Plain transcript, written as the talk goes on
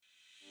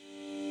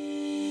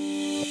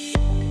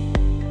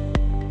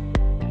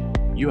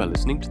You are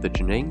listening to The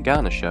Janine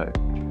Garner Show.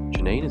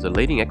 Janine is a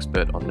leading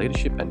expert on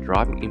leadership and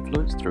driving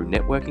influence through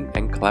networking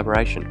and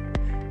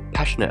collaboration,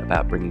 passionate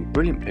about bringing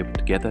brilliant people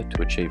together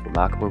to achieve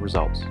remarkable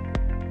results.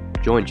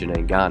 Join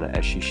Janine Garner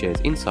as she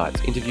shares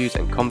insights, interviews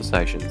and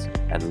conversations,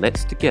 and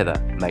let's together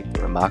make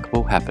the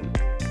remarkable happen.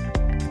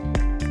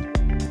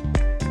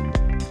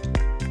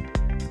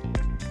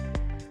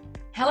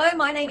 Hello,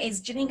 my name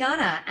is Janine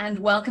Garner and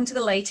welcome to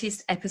the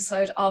latest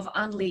episode of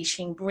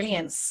Unleashing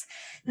Brilliance.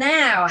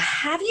 Now,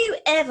 have you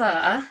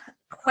ever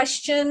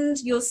questioned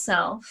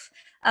yourself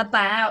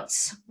about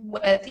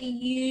whether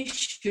you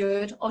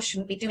should or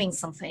shouldn't be doing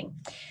something?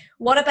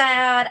 What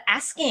about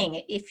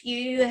asking if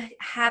you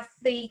have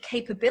the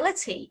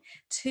capability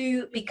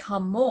to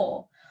become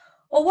more?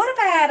 Or what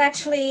about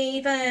actually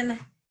even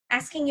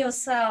asking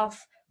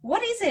yourself,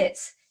 what is it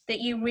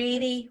that you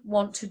really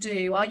want to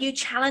do? Are you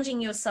challenging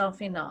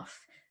yourself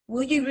enough?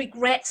 Will you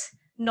regret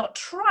not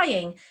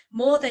trying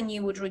more than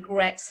you would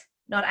regret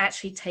not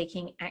actually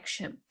taking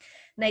action?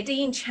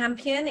 Nadine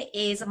Champion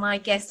is my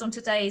guest on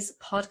today's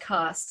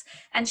podcast,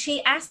 and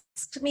she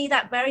asked me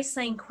that very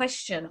same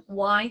question,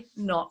 why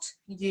not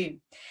you?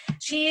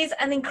 She is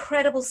an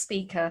incredible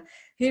speaker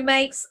who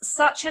makes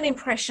such an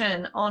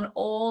impression on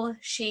all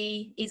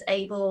she is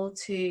able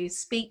to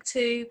speak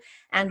to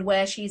and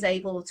where she's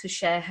able to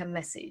share her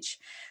message.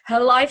 Her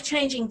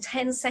life-changing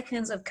 10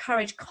 seconds of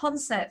courage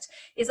concept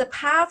is a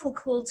powerful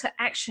call to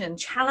action,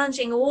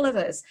 challenging all of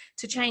us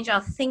to change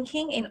our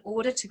thinking in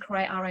order to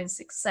create our own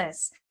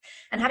success.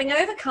 And having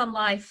overcome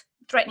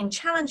life-threatening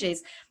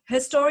challenges, her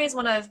story is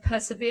one of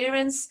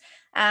perseverance,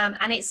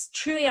 and it's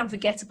truly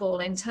unforgettable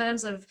in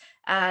terms of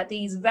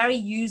these very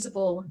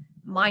usable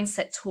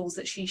mindset tools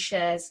that she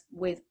shares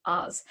with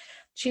us.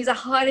 She's a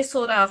highly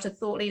sought after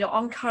thought leader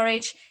on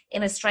courage,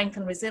 inner strength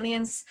and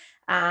resilience.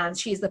 And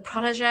she's the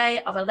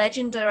protege of a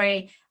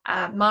legendary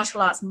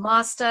martial arts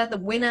master, the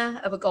winner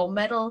of a gold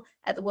medal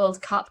at the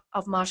World Cup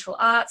of Martial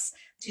Arts.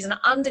 She's an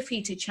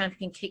undefeated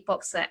champion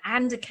kickboxer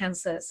and a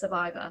cancer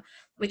survivor,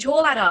 which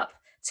all add up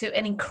to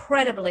an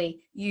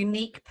incredibly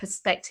unique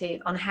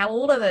perspective on how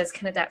all of us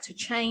can adapt to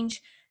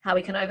change, how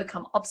we can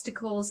overcome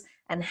obstacles,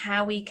 and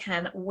how we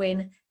can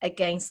win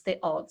against the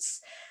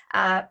odds.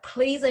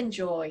 Please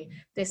enjoy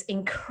this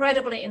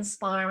incredibly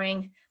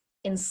inspiring,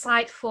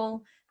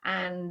 insightful,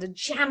 and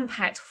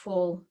jam-packed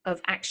full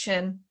of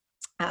action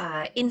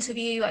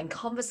interview and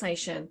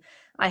conversation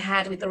I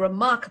had with the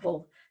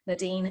remarkable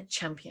Nadine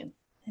Champion.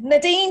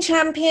 Nadine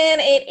Champion,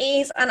 it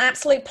is an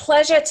absolute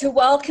pleasure to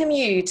welcome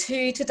you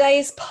to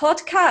today's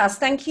podcast.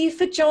 Thank you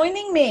for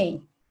joining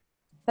me.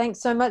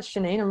 Thanks so much,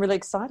 Janine. I'm really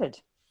excited.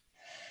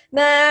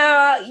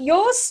 Now,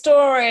 your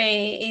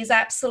story is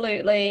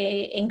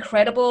absolutely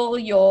incredible.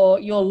 You're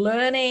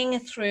learning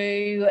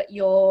through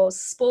your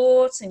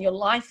sport and your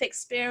life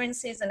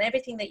experiences and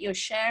everything that you're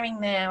sharing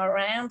now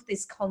around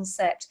this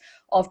concept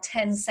of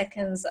 10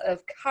 seconds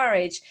of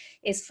courage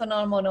is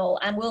phenomenal.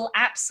 And we'll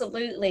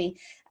absolutely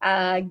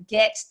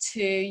get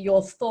to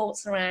your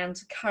thoughts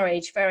around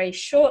courage very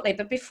shortly.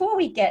 But before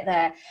we get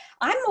there,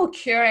 I'm more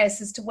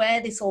curious as to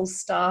where this all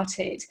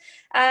started.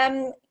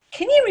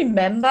 Can you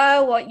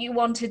remember what you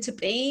wanted to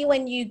be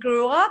when you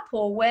grew up,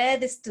 or where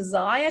this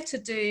desire to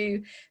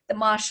do the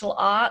martial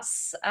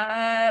arts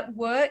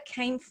work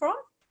came from?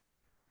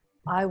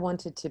 I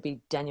wanted to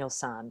be Daniel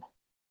San.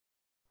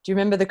 Do you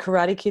remember the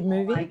Karate Kid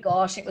movie? Oh my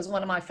gosh, it was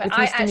one of my favorites.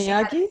 I actually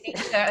had a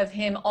picture of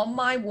him on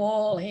my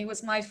wall. He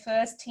was my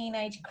first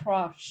teenage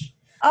crush.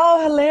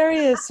 Oh,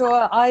 hilarious.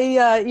 So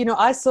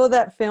I saw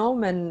that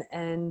film and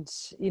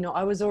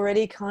I was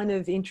already kind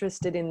of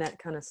interested in that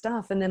kind of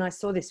stuff. And then I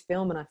saw this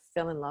film and I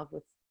fell in love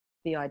with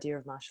the idea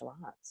of martial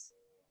arts.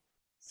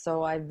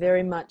 So I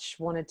very much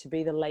wanted to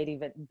be the lady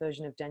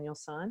version of Daniel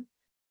San.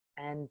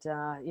 And,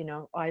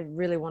 I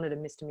really wanted a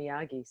Mr.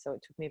 Miyagi. So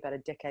it took me about a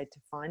decade to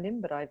find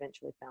him, but I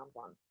eventually found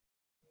one.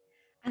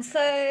 And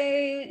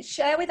so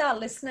share with our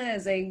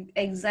listeners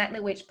exactly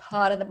which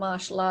part of the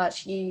martial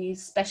arts you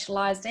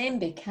specialized in,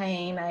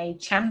 became a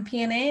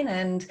champion in,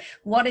 and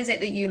what is it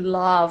that you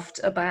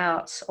loved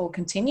about or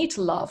continue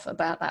to love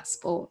about that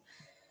sport?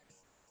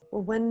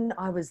 Well, when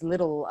I was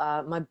little,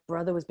 my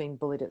brother was being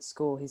bullied at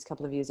school. He's a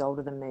couple of years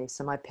older than me.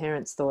 So my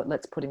parents thought,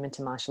 let's put him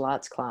into martial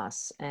arts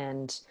class.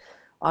 And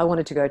I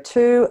wanted to go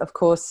too. Of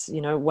course,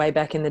 way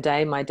back in the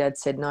day, my dad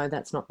said, no,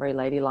 that's not very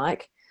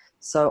ladylike.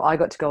 So I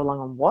got to go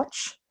along and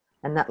watch.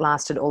 And that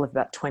lasted all of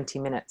about 20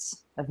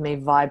 minutes of me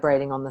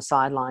vibrating on the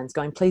sidelines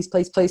going, please,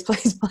 please, please,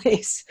 please,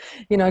 please,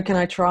 can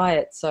I try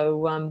it?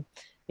 So,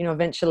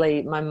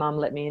 eventually my mum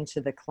let me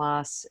into the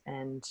class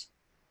and,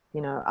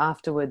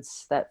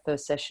 afterwards that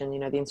first session,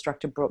 the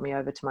instructor brought me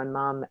over to my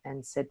mum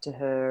and said to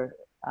her,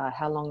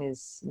 how long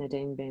has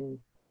Nadine been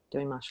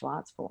doing martial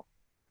arts for?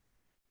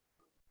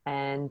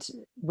 And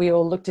we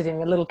all looked at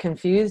him a little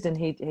confused, and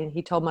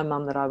he told my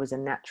mum that I was a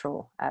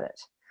natural at it.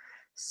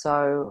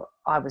 So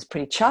I was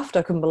pretty chuffed.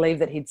 I couldn't believe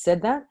that he'd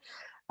said that.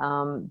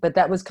 But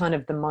that was kind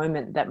of the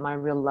moment that my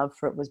real love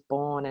for it was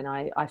born. And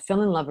I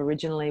fell in love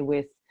originally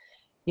with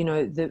you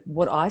know,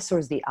 what I saw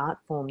is the art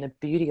form, the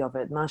beauty of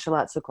it. Martial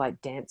arts looked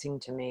like dancing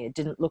to me. It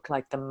didn't look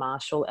like the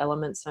martial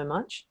element so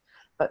much,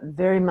 but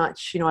very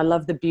much, you know, I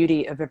love the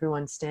beauty of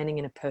everyone standing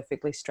in a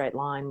perfectly straight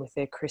line with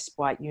their crisp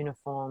white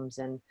uniforms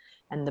and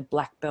the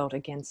black belt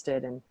against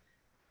it. And,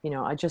 you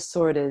know, I just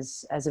saw it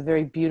as a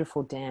very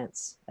beautiful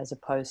dance, as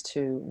opposed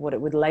to what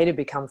it would later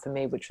become for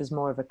me, which was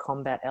more of a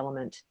combat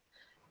element.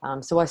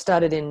 So I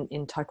started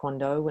in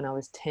Taekwondo when I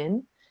was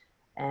 10.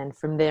 And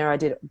from there, I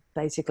did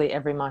basically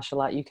every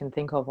martial art you can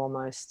think of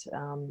almost,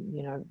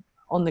 you know,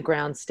 on the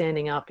ground,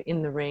 standing up,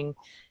 in the ring,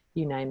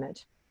 you name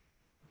it.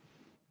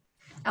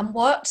 And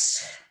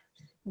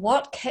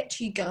what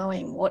kept you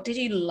going? What did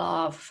you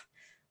love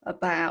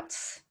about,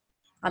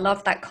 I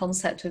love that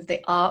concept of the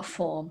art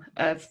form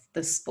of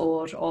the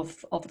sport,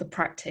 of the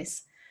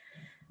practice.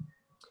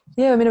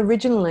 Yeah, I mean,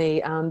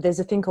 originally there's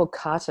a thing called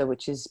kata,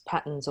 which is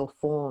patterns or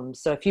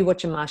forms. So if you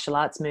watch a martial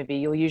arts movie,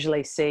 you'll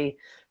usually see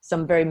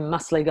some very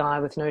muscly guy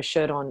with no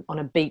shirt on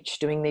a beach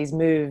doing these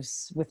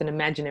moves with an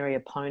imaginary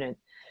opponent.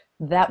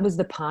 That was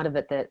the part of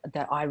it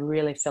that I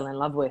really fell in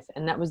love with.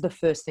 And that was the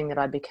first thing that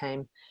I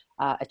became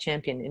a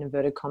champion, in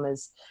inverted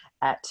commas,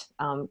 at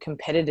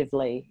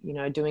competitively, you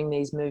know, doing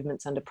these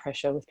movements under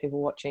pressure with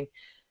people watching.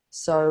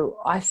 So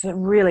I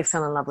really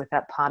fell in love with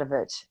that part of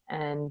it.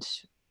 And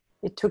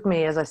it took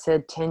me, as I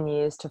said, 10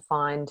 years to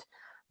find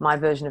my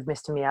version of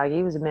Mr. Miyagi.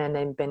 It was a man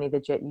named Benny the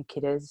Jet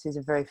Urquidez. He's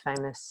a very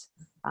famous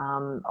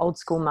old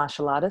school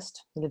martial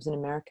artist who lives in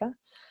America.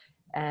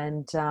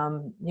 And,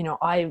 you know,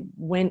 I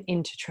went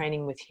into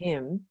training with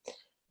him.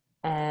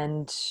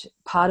 And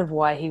part of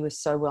why he was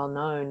so well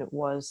known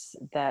was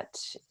that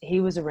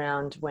he was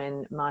around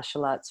when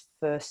martial arts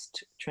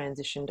first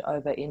transitioned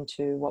over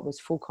into what was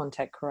full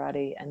contact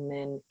karate and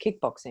then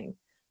kickboxing,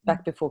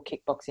 back before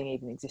kickboxing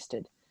even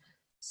existed.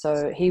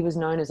 So he was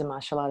known as a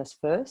martial artist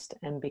first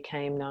and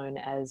became known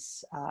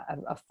as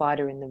a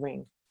fighter in the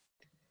ring.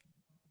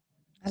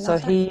 So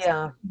he,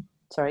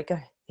 sorry, go.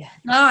 Yeah.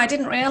 No, I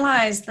didn't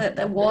realize that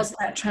there was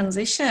that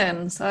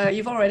transition. So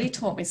you've already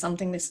taught me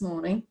something this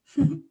morning.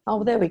 Oh,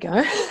 well, there we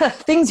go.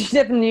 Things you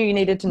never knew you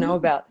needed to know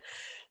about.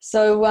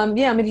 So,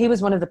 yeah, I mean, he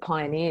was one of the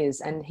pioneers,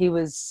 and he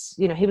was,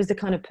 you know, he was the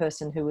kind of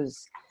person who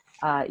was,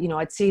 you know,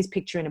 I'd see his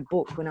picture in a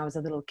book when I was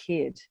a little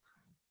kid,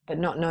 but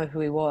not know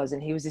who he was.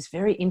 And he was this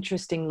very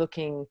interesting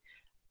looking,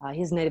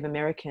 he's Native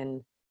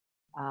American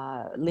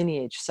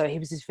lineage. So he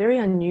was this very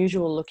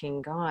unusual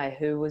looking guy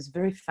who was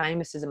very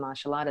famous as a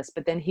martial artist,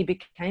 but then he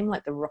became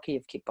like the Rocky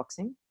of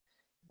kickboxing.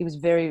 He was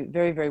very,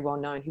 very, very well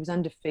known. He was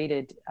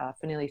undefeated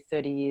for nearly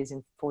 30 years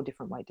in 4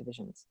 different weight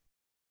divisions.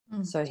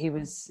 So he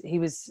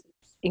was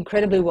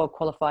incredibly well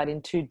qualified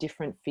in 2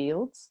 different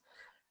fields.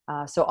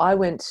 So I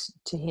went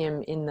to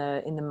him in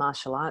the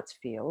martial arts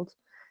field,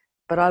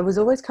 but I was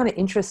always kind of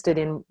interested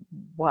in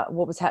what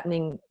was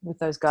happening with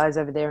those guys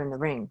over there in the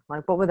ring.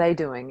 Like, what were they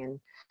doing? And,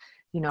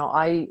 you know,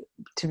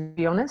 to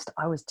be honest,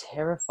 I was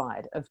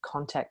terrified of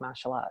contact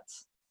martial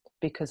arts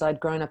because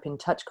I'd grown up in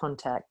touch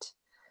contact.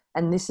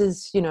 And this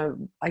is, you know,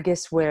 I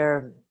guess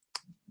where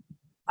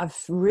I've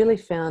really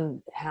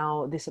found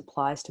how this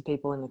applies to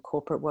people in the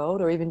corporate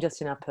world or even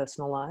just in our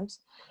personal lives.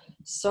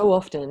 So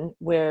often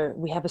where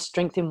we have a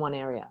strength in one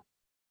area,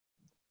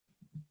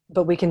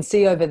 but we can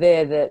see over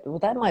there that, well,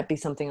 that might be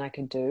something I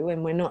could do,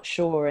 and we're not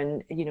sure.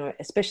 And, you know,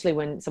 especially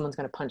when someone's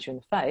going to punch you in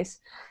the face,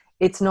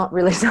 it's not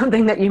really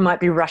something that you might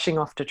be rushing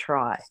off to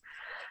try.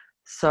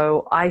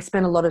 So I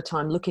spent a lot of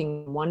time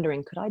looking,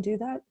 wondering, could I do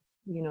that?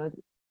 You know,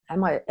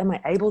 am I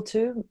able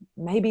to?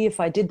 Maybe if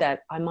I did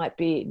that, I might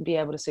be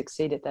able to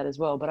succeed at that as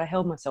well. But I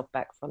held myself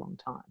back for a long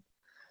time.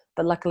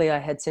 But luckily I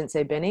had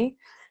Sensei Benny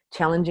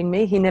challenging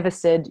me. He never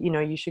said, you know,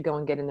 you should go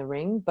and get in the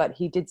ring, but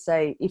he did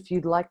say, if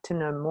you'd like to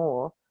know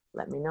more,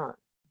 let me know.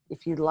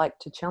 If you'd like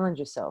to challenge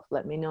yourself,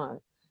 let me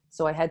know.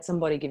 So I had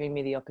somebody giving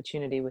me the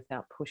opportunity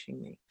without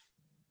pushing me.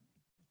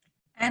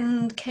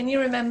 And can you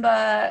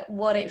remember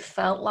what it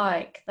felt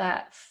like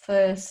that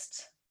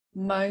first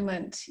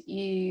moment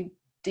you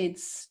did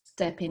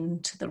step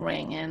into the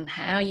ring, and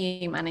how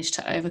you managed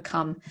to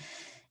overcome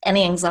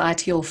any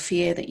anxiety or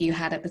fear that you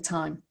had at the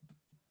time?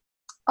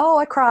 Oh,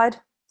 I cried.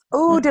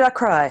 Oh, did I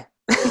cry?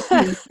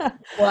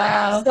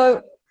 Wow.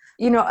 So,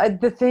 you know,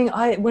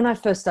 when I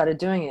first started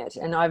doing it,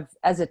 and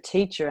as a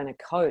teacher and a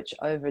coach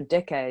over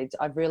decades,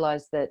 I've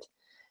realized that,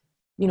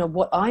 you know,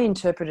 what I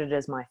interpreted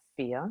as my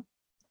fear,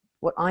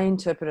 what I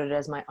interpreted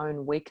as my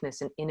own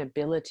weakness and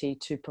inability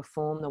to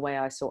perform the way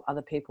I saw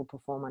other people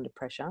perform under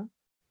pressure,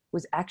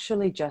 was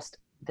actually just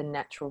the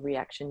natural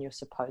reaction you're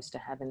supposed to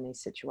have in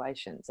these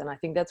situations. And I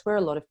think that's where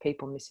a lot of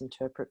people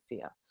misinterpret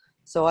fear.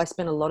 So I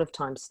spent a lot of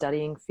time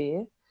studying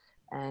fear,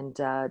 and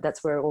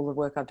that's where all the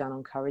work I've done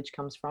on courage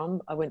comes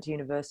from. I went to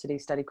university,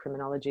 studied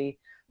criminology,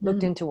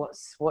 looked into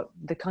what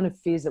the kind of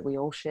fears that we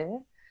all share,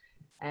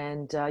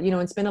 and you know,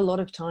 and spent a lot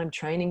of time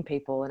training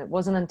people. And it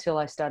wasn't until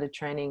I started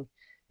training,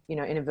 you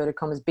know, in inverted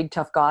commas, big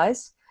tough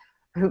guys,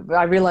 who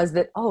I realized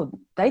that, oh,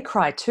 they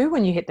cry too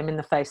when you hit them in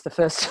the face the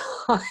first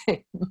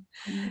time.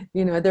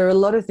 You know, there are a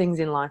lot of things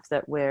in life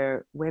that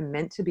we're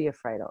meant to be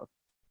afraid of,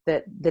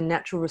 that the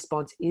natural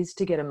response is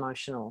to get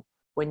emotional,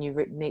 when you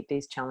meet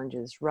these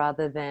challenges,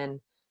 rather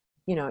than,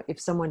 you know, if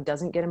someone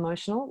doesn't get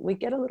emotional, we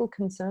get a little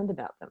concerned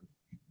about them.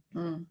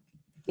 Mm.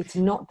 It's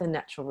not the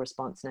natural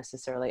response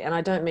necessarily. And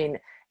I don't mean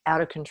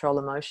out of control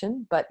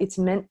emotion, but it's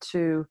meant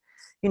to,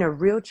 you know,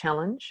 real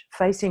challenge,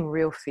 facing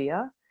real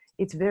fear.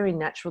 It's very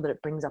natural that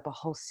it brings up a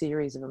whole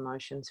series of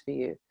emotions for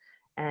you.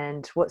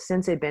 And what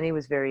Sensei Benny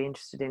was very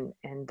interested in,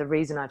 and the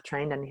reason I've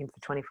trained under him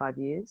for 25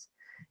 years,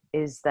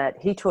 is that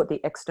he taught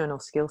the external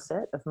skill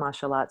set of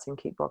martial arts and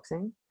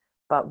kickboxing.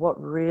 But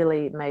what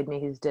really made me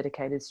his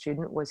dedicated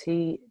student was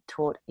he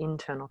taught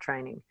internal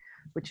training,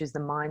 which is the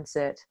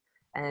mindset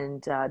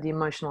and the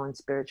emotional and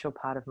spiritual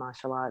part of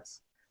martial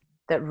arts.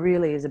 That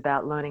really is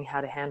about learning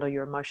how to handle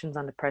your emotions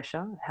under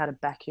pressure, how to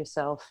back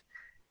yourself,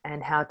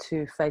 and how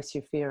to face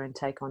your fear and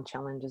take on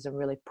challenges and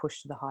really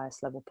push to the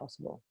highest level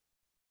possible.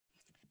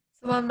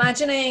 So I'm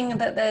imagining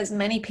that there's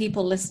many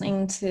people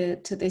listening to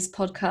this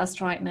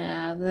podcast right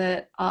now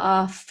that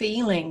are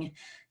feeling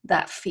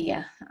that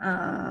fear,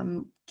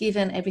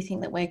 given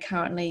everything that we're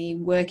currently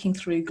working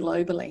through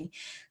globally.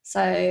 So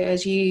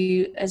as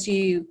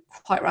you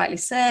quite rightly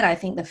said, I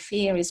think the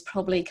fear is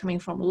probably coming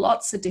from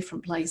lots of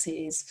different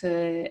places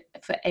for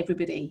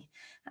everybody.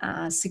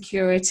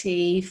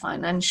 Security,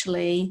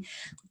 financially,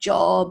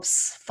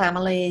 jobs,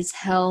 families,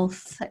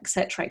 health,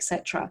 etc.,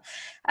 etc.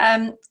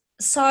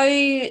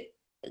 So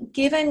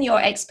given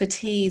your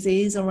expertise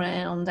is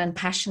around and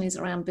passion is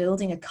around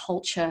building a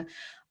culture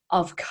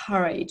of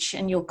courage,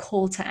 and your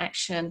call to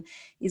action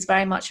is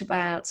very much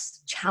about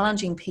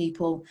challenging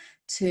people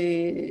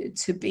to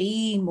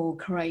be more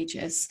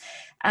courageous,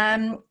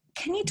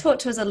 can you talk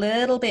to us a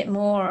little bit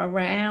more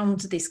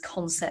around this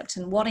concept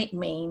and what it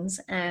means,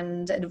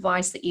 and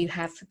advice that you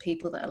have for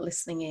people that are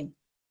listening in?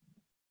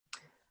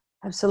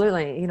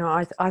 Absolutely. You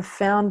know, I've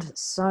found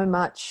so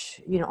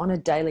much, you know, on a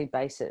daily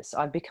basis.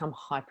 I've become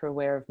hyper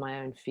aware of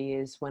my own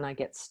fears when I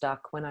get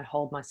stuck, when I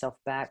hold myself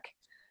back.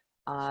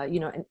 You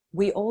know, and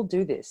we all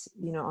do this,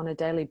 you know, on a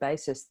daily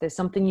basis. There's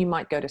something you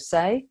might go to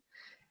say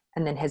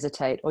and then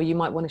hesitate, or you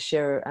might want to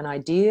share an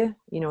idea,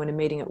 you know, in a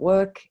meeting at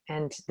work.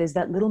 And there's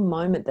that little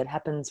moment that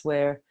happens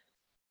where,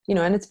 you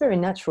know, and it's very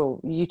natural.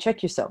 You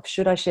check yourself.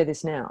 Should I share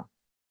this now?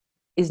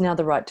 Is now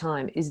the right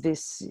time? Is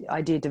this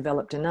idea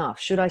developed enough?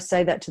 Should I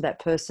say that to that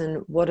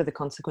person? What are the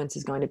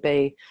consequences going to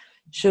be?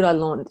 Should I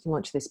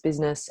launch this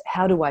business?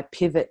 How do I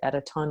pivot at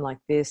a time like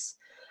this?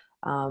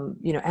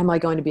 You know, am I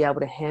going to be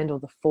able to handle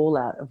the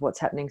fallout of what's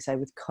happening, say,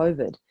 with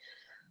COVID?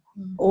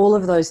 All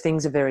of those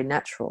things are very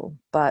natural.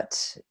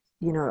 But,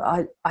 you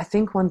know, I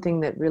think one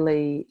thing that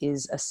really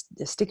is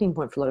a sticking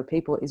point for a lot of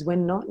people is we're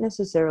not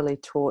necessarily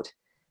taught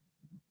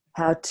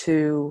how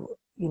to,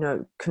 you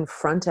know,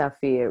 confront our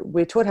fear.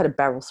 We're taught how to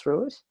barrel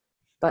through it,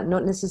 but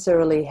not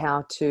necessarily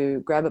how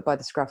to grab it by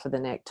the scruff of the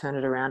neck, turn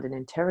it around and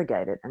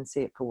interrogate it and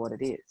see it for what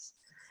it is.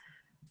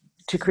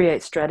 To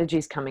create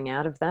strategies coming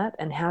out of that,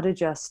 and how to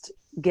just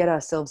get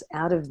ourselves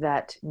out of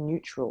that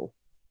neutral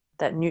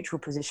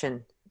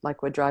position,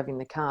 like we're driving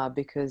the car.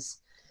 Because,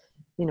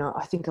 you know,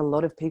 I think a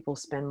lot of people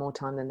spend more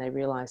time than they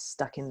realize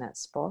stuck in that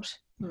spot,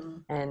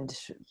 and,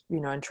 you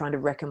know, and trying to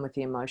reckon with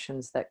the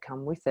emotions that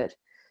come with it.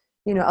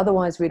 You know,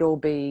 otherwise we'd all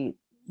be,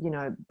 you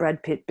know,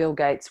 Brad Pitt, Bill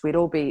Gates, we'd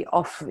all be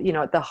off, you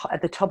know,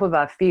 at the top of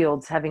our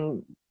fields,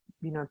 having,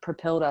 you know,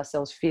 propelled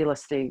ourselves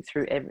fearlessly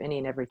through any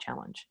and every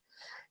challenge.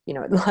 You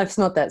know, life's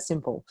not that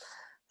simple.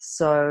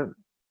 So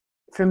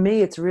for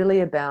me, it's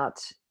really about,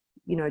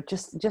 you know,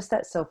 just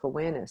that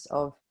self-awareness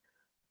of,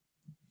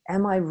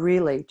 am I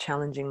really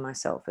challenging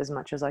myself as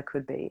much as I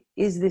could be?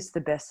 Is this the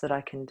best that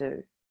I can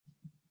do?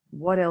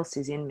 What else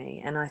is in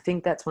me? And I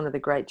think that's one of the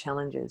great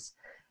challenges,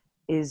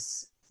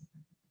 is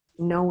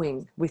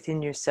knowing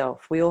within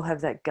yourself. We all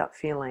have that gut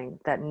feeling,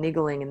 that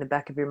niggling in the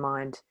back of your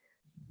mind.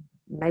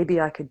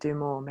 Maybe I could do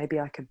more. Maybe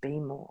I could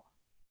be more.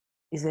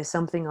 Is there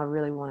something I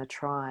really want to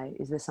try?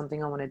 Is there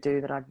something I want to do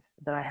that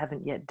I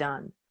haven't yet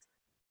done?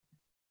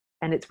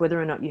 And it's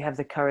whether or not you have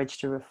the courage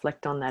to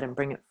reflect on that and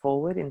bring it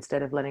forward,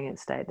 instead of letting it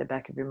stay at the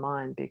back of your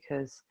mind.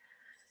 Because,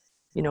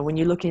 you know, when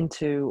you look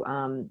into,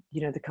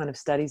 you know, the kind of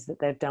studies that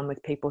they've done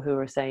with people who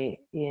are, say,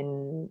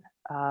 in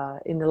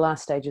the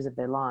last stages of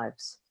their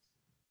lives,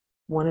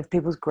 one of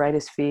people's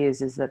greatest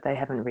fears is that they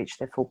haven't reached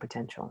their full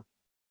potential,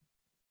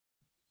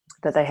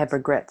 that they have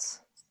regrets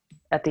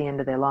at the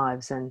end of their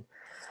lives. And,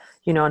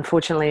 you know,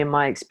 unfortunately, in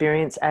my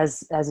experience,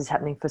 as is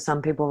happening for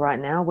some people right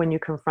now, when you're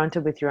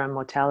confronted with your own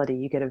mortality,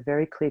 you get a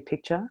very clear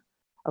picture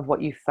of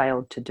what you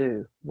failed to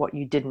do, what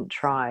you didn't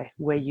try,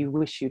 where you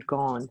wish you'd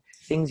gone,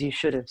 things you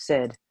should have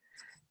said,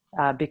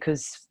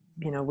 because,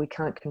 you know, we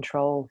can't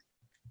control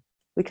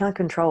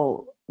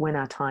when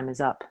our time is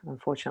up,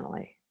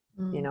 unfortunately.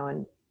 You know,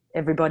 and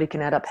everybody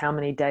can add up how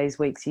many days,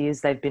 weeks,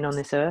 years they've been on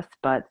this earth,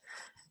 but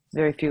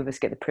very few of us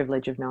get the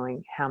privilege of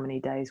knowing how many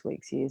days,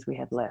 weeks, years we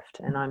have left.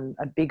 And I'm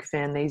a big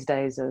fan these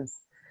days of,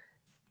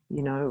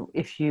 you know,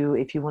 if you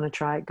want to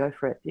try it, go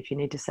for it. If you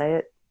need to say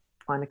it,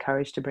 find the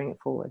courage to bring it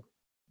forward.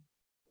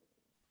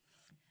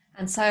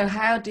 And so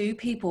how do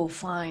people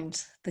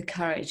find the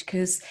courage?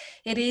 Because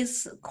it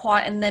is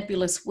quite a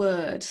nebulous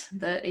word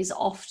that is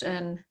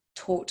often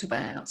talked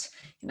about.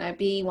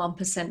 Be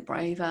 1%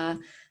 braver,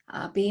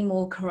 be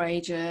more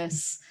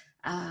courageous,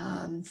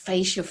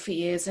 face your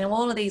fears,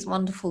 all of these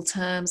wonderful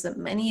terms that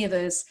many of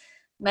us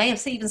may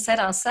have even said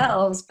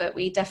ourselves, but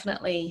we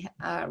definitely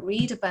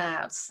read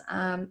about.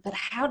 But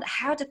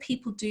how do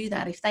people do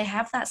that if they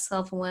have that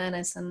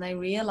self-awareness and they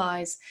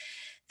realize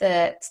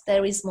that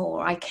there is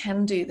more, I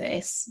can do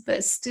this,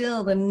 but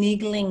still the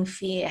niggling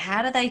fear?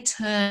 How do they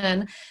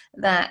turn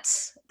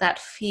that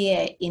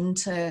fear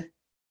into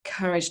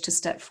courage to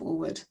step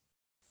forward?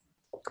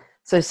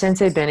 So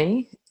Sensei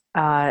Benny,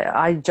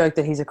 I joke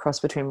that he's a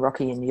cross between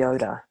Rocky and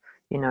Yoda.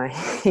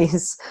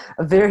 He's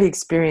a very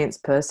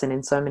experienced person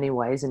in so many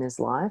ways in his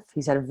life.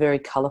 He's had a very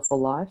colorful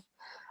life.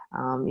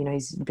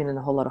 He's been in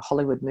a whole lot of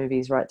Hollywood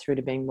movies right through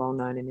to being well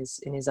known in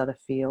his other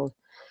field.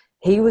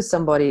 He was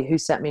somebody who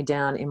sat me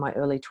down in my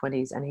early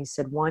 20s and he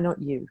said, why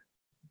not you?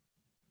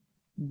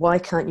 Why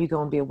can't you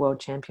go and be a world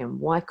champion?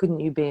 Why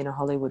couldn't you be in a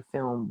Hollywood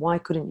film? Why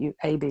couldn't you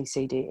A, B,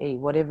 C, D, E,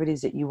 whatever it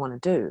is that you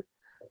want to do?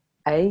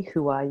 A,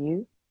 who are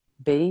you?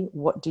 B,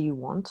 what do you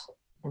want?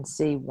 And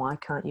C, why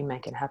can't you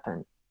make it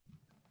happen?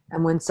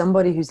 And when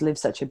somebody who's lived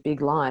such a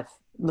big life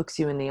looks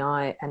you in the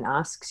eye and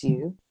asks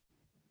you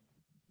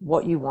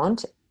what you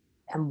want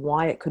and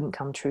why it couldn't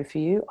come true for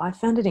you, I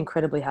found it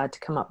incredibly hard to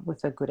come up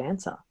with a good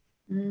answer.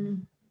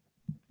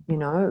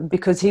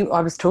 Because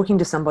I was talking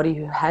to somebody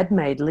who had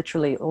made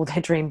literally all their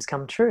dreams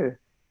come true.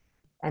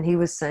 And he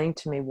was saying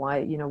to me,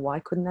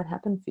 why couldn't that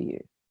happen for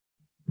you?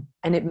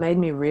 And it made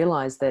me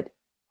realize that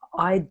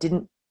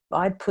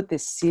I'd put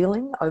this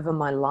ceiling over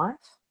my life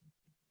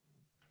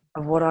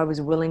of what I was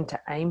willing to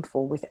aim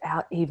for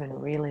without even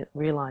really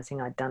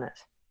realizing I'd done it.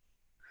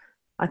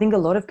 I think a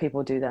lot of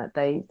people do that.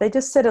 They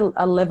just set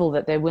a level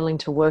that they're willing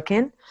to work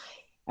in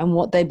and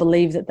what they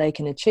believe that they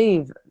can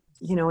achieve,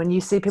 and you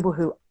see people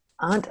who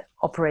aren't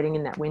operating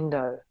in that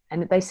window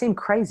and they seem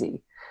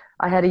crazy.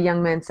 I had a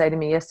young man say to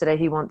me yesterday,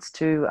 he wants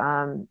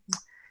to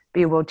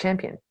be a world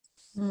champion.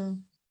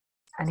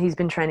 And he's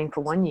been training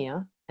for 1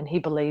 year and he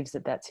believes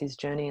that that's his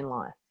journey in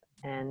life.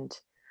 And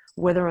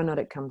whether or not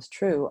it comes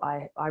true,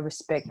 I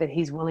respect that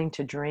he's willing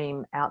to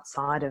dream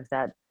outside of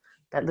that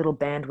little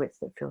bandwidth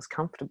that feels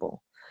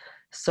comfortable.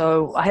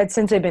 So I had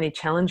Sensei Benny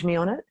challenge me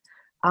on it,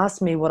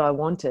 asked me what I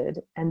wanted,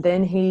 and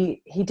then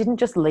he didn't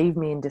just leave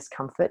me in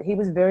discomfort. He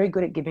was very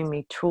good at giving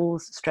me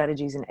tools,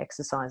 strategies, and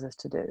exercises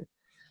to do,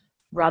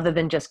 rather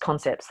than just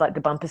concepts like the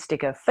bumper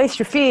sticker, face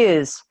your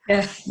fears,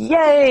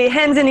 yay,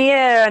 hands in the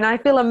air, and I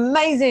feel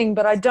amazing,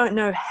 but I don't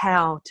know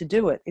how to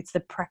do it. It's the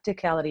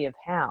practicality of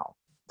how.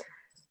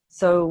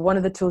 So one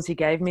of the tools he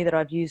gave me that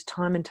I've used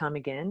time and time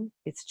again,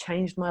 it's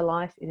changed my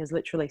life, it has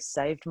literally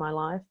saved my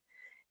life,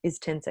 is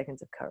 10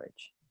 seconds of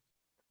courage.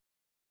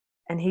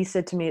 And he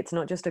said to me, it's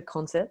not just a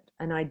concept.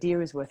 An idea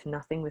is worth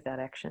nothing without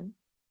action.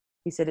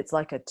 He said, it's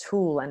like a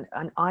tool. And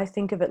I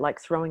think of it like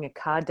throwing a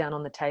card down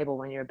on the table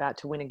when you're about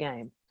to win a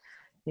game.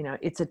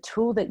 It's a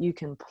tool that you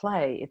can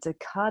play. It's a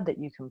card that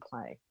you can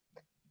play.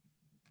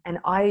 And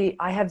I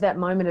have that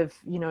moment of,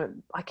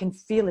 I can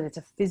feel it. It's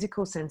a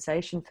physical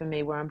sensation for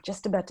me where I'm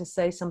just about to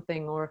say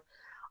something, or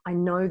I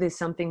know there's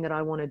something that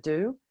I want to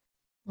do.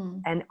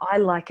 And I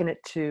liken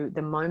it to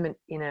the moment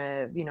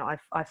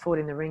I fought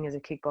in the ring as a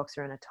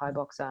kickboxer and a Thai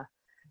boxer.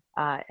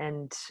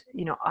 And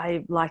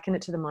I liken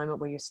it to the moment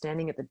where you're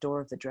standing at the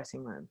door of the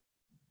dressing room.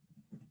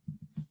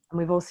 And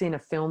we've all seen a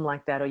film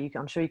like that, or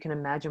I'm sure you can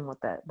imagine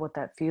what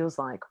that feels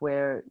like,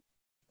 where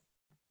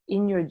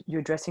in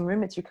your dressing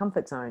room, it's your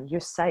comfort zone. You're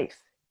safe.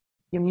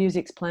 Your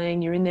music's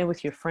playing. You're in there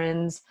with your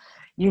friends.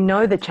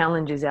 The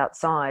challenge is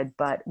outside,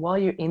 but while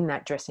you're in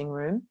that dressing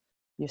room,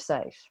 you're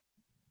safe.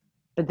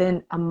 But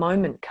then a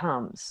moment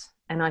comes,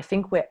 and I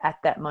think we're at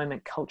that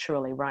moment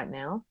culturally right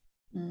now.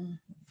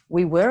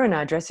 We were in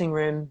our dressing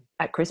room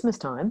at Christmas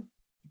time.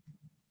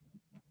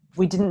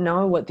 We didn't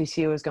know what this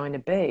year was going to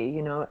be,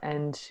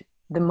 and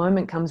the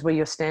moment comes where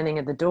you're standing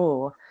at the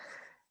door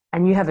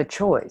and you have a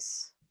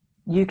choice.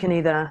 You can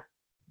either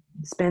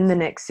spend the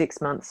next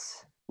 6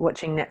 months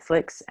watching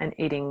Netflix and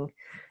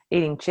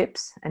eating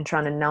chips and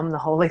trying to numb the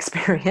whole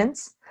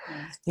experience,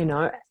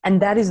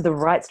 and that is the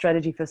right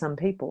strategy for some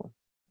people.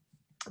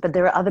 But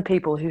there are other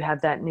people who have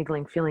that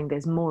niggling feeling,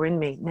 there's more in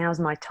me. Now's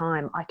my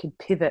time. I could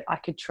pivot. I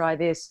could try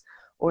this.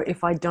 Or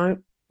if I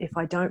don't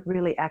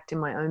really act in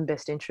my own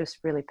best interest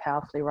really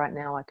powerfully right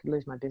now, I could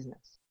lose my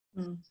business.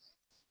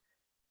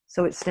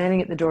 So it's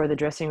standing at the door of the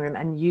dressing room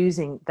and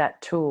using that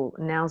tool.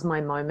 Now's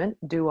my moment.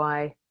 Do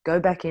I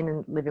go back in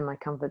and live in my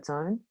comfort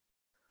zone?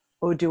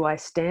 Or do I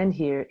stand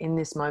here in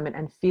this moment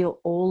and feel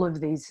all of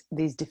these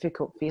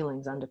difficult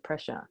feelings under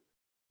pressure?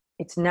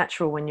 It's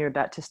natural when you're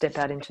about to step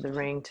out into the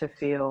ring to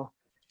feel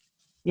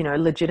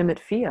legitimate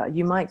fear.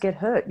 You might get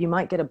hurt. You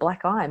might get a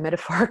black eye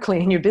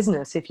metaphorically in your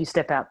business if you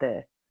step out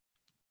there.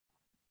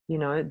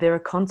 There are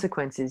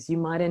consequences. You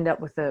might end up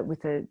with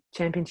a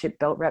championship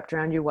belt wrapped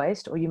around your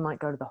waist, or you might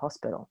go to the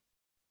hospital.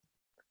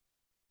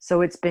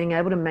 So it's being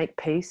able to make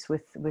peace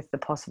with the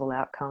possible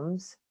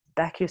outcomes,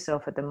 back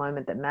yourself at the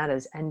moment that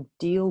matters, and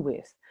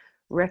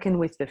reckon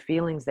with the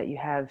feelings that you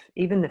have,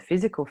 even the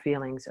physical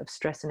feelings of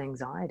stress and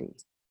anxiety.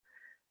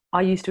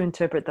 I used to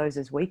interpret those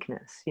as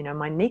weakness. You know,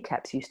 my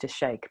kneecaps used to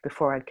shake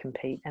before I'd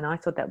compete, and I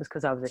thought that was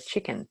because I was a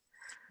chicken.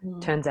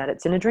 Turns out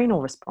it's an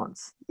adrenal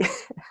response.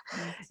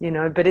 You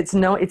know, but it's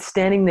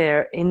standing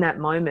there in that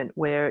moment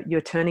where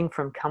you're turning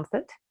from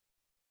comfort,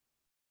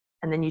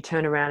 and then you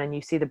turn around and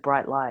you see the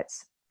bright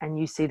lights and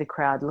you see the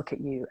crowd look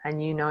at you,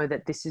 and you know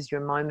that this is your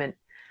moment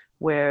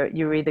where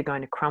you're either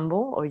going to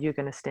crumble or you're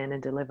going to stand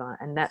and deliver.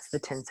 And that's the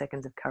 10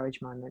 seconds of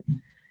courage moment.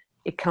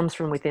 It comes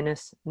from within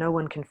us. No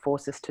one can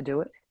force us to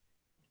do it.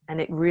 And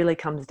it really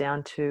comes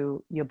down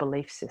to your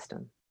belief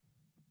system.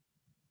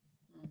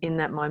 In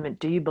that moment,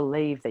 do you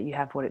believe that you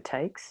have what it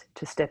takes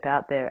to step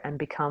out there and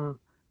become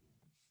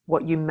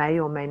what you may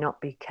or may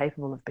not be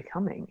capable of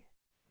becoming,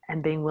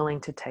 and being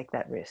willing to take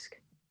that risk?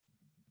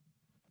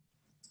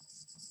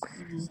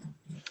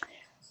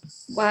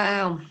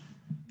 Wow.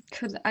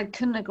 I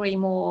couldn't agree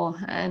more.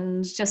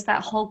 And just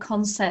that whole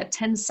concept,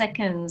 10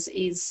 seconds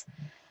is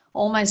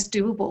almost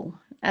doable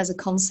as a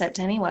concept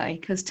anyway,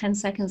 because 10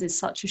 seconds is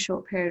such a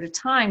short period of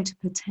time to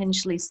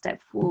potentially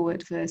step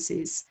forward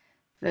versus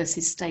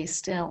stay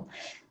still.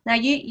 Now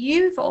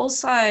you've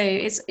also,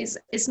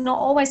 it's not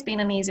always been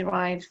an easy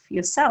ride for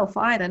yourself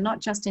either, not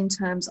just in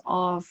terms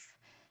of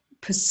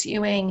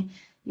pursuing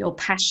your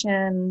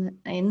passion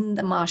in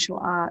the martial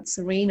arts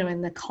arena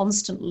and the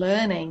constant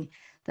learning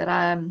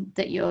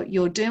that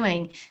you're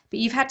doing, but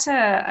you've had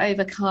to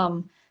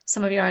overcome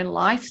some of your own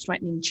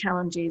life-threatening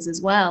challenges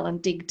as well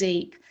and dig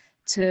deep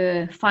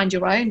to find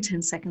your own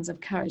 10 seconds of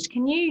courage.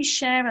 Can you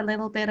share a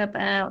little bit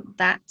about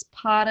that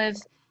part of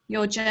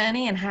your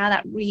journey and how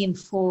that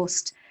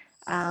reinforced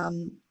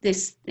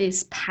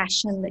this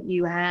passion that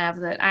you have,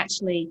 that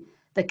actually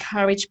the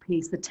courage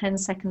piece, the 10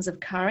 seconds of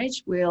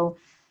courage, will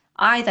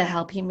either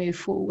help you move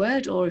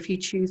forward, or if you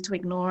choose to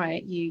ignore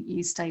it,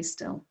 you stay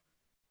still?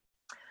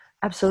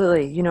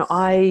 Absolutely. You know,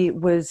 I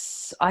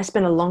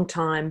spent a long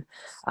time,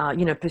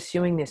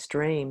 pursuing this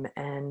dream,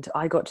 and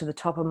I got to the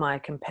top of my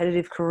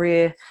competitive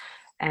career.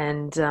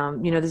 And,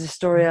 there's a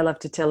story I love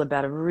to tell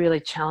about a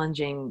really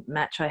challenging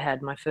match I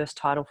had, my first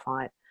title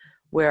fight,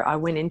 where I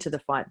went into the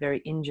fight very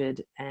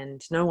injured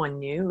and no one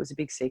knew. It was a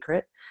big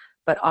secret.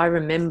 But I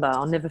remember,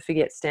 I'll never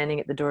forget standing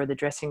at the door of the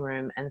dressing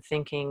room and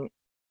thinking,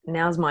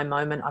 now's my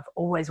moment. I've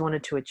always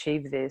wanted to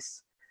achieve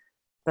this.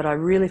 But I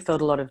really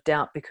felt a lot of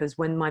doubt, because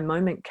when my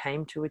moment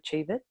came to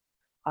achieve it,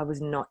 I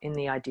was not in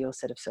the ideal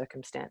set of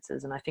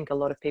circumstances. And I think a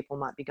lot of people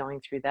might be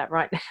going through that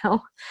right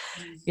now.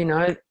 You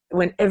know,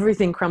 when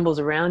everything crumbles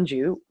around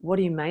you, what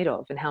are you made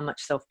of, and how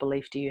much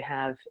self-belief do you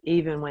have,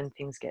 even when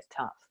things get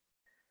tough?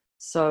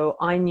 So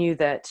I knew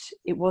that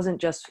it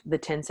wasn't just the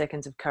 10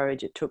 seconds of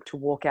courage it took to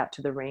walk out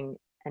to the ring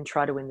and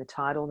try to win the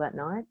title that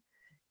night.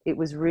 It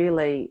was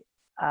really,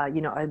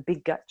 a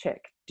big gut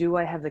check. Do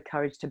I have the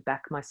courage to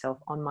back myself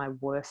on my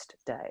worst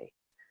day?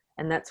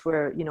 And that's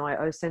where, I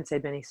owe Sensei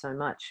Benny so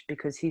much,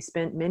 because he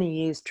spent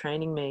many years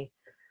training me,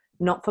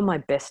 not for my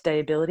best day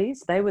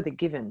abilities. They were the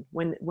given.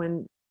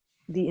 When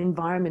the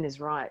environment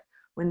is right,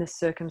 when the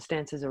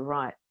circumstances are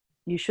right,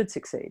 you should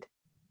succeed.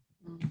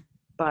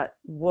 But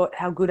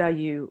how good are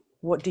you?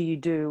 What do you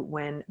do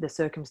when the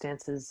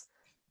circumstances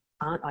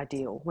aren't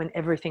ideal, when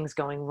everything's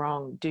going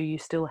wrong? Do you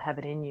still have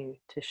it in you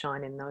to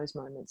shine in those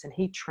moments? And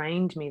he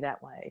trained me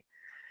that way,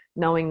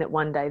 knowing that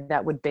one day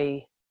that would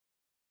be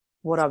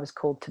what I was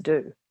called to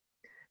do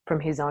from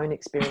his own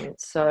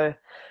experience. So,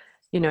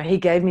 he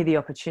gave me the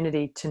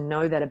opportunity to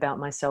know that about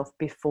myself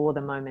before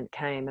the moment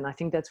came. And I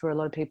think that's where a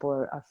lot of people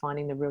are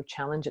finding the real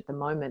challenge at the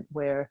moment,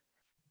 where,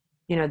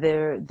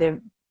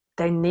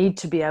 they need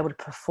to be able to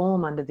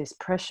perform under this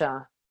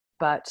pressure,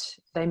 but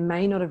they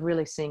may not have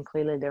really seen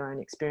clearly their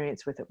own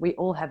experience with it. We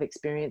all have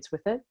experience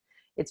with it.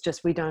 It's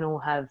just we don't all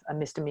have a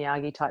Mr.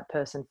 Miyagi type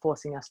person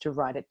forcing us to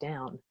write it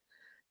down,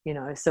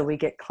 so we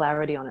get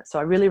clarity on it. So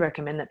I really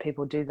recommend that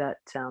people do that,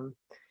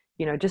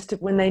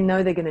 when they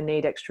know they're going to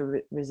need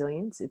extra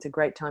resilience. It's a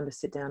great time to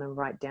sit down and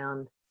write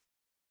down,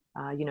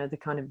 the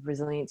kind of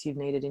resilience you've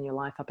needed in your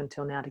life up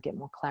until now to get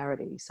more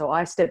clarity. So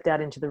I stepped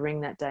out into the ring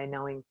that day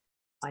knowing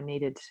I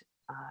needed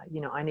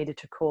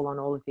to call on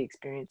all of the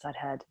experience I'd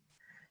had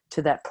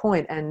to that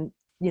point. And,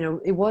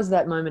 it was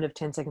that moment of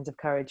 10 seconds of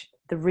courage.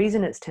 The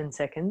reason it's 10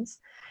 seconds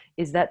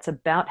is that's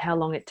about how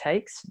long it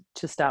takes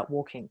to start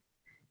walking.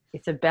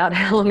 It's about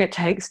how long it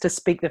takes to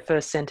speak the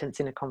first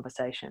sentence in a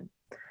conversation,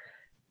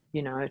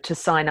 to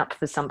sign up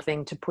for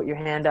something, to put your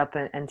hand up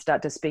and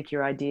start to speak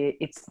your idea.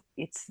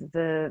 It's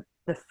the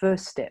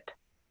first step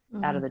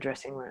out of the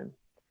dressing room,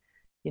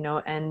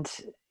 and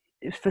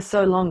for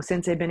so long,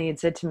 Sensei Benny had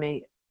said to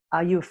me,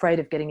 are you afraid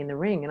of getting in the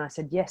ring? And I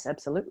said, yes,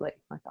 absolutely.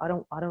 Like, I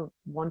don't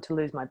want to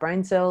lose my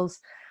brain cells.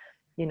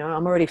 I'm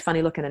already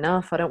funny looking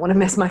enough. I don't want to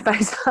mess my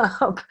face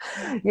up.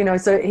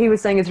 So he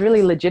was saying it's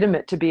really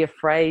legitimate to be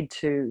afraid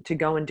to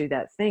go and do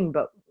that thing.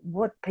 But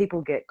what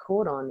people get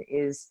caught on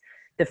is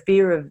the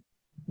fear of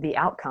the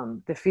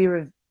outcome, the fear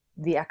of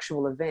the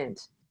actual event.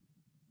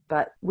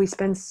 But we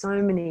spend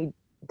so many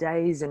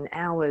days and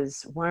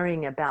hours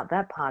worrying about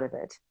that part of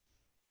it,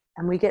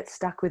 and we get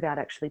stuck without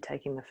actually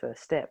taking the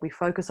first step. We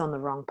focus on the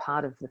wrong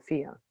part of the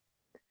fear.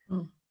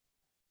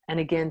 And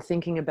again,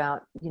 thinking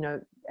about,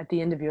 at the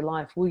end of your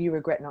life, will you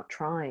regret not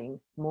trying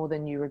more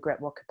than you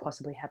regret what could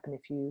possibly happen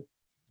if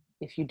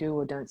you do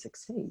or don't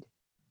succeed?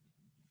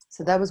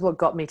 So that was what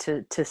got me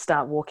to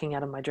start walking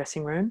out of my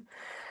dressing room.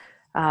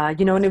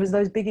 And it was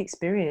those big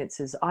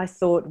experiences. I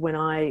thought when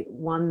I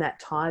won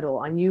that title,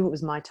 I knew it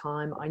was my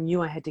time. I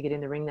knew I had to get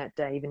in the ring that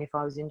day, even if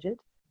I was injured.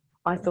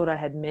 I thought I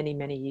had many,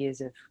 many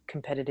years of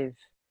competitive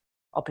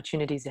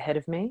opportunities ahead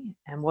of me.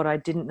 And what I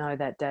didn't know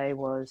that day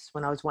was,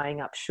 when I was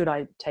weighing up, should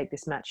I take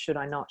this match? Should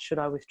I not? Should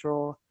I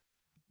withdraw?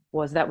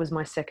 That was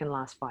my second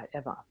last fight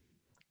ever.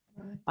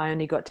 Right. I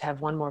only got to have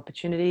one more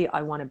opportunity.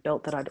 I won a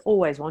belt that I'd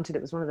always wanted.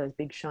 It was one of those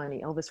big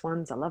shiny Elvis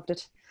ones. I loved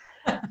it.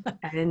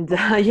 And,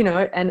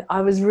 and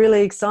I was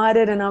really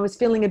excited, and I was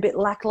feeling a bit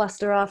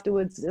lackluster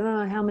afterwards.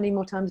 How many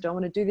more times do I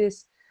want to do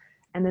this?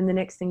 And then the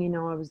next thing you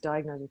know, I was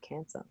diagnosed with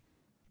cancer.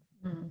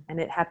 And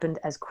it happened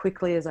as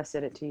quickly as I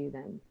said it to you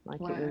then. Like,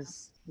 wow. It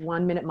was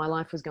 1 minute my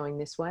life was going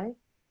this way,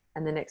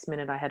 and the next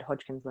minute I had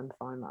Hodgkin's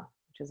lymphoma,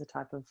 which is a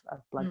type of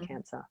blood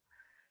cancer.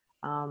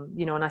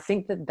 And I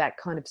think that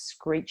kind of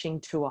screeching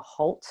to a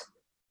halt,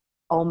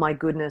 oh my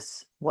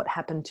goodness, what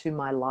happened to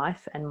my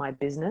life and my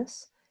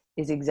business,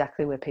 is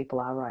exactly where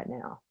people are right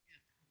now.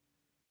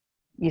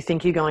 You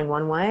think you're going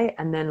one way,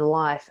 and then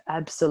life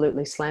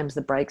absolutely slams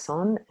the brakes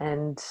on,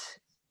 and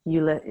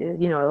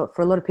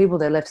for a lot of people,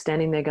 they're left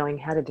standing there going,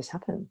 how did this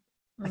happen?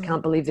 I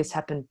can't believe this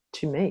happened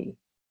to me.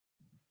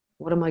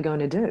 What am I going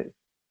to do?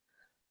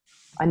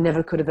 I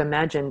never could have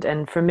imagined.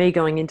 And for me,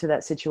 going into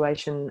that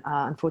situation,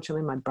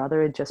 unfortunately, my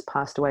brother had just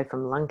passed away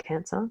from lung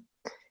cancer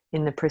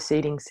in the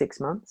preceding 6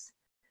 months.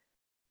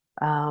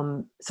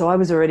 So I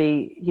was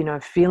already,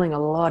 feeling a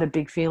lot of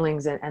big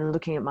feelings and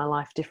looking at my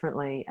life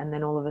differently. And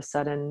then all of a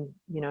sudden,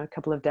 a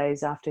couple of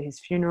days after his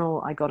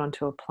funeral, I got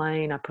onto a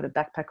plane, I put a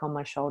backpack on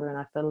my shoulder, and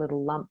I felt a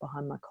little lump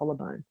behind my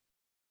collarbone.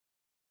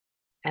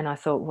 And I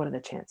thought, what are the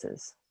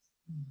chances?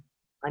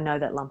 I know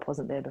that lump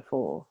wasn't there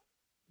before,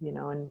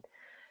 and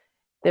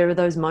there are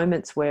those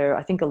moments where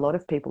I think a lot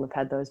of people have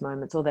had those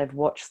moments, or they've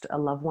watched a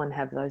loved one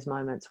have those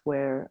moments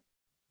where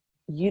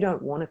you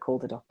don't want to call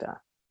the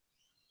doctor.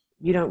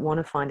 You don't want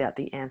to find out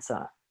the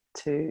answer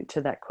to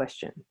that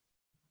question.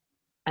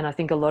 And I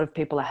think a lot of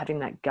people are having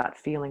that gut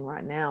feeling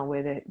right now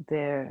where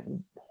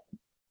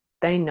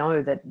they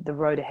know that the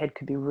road ahead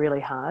could be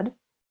really hard.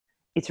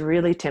 It's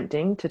really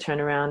tempting to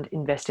turn around,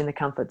 invest in the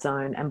comfort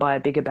zone, and buy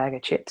a bigger bag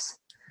of chips.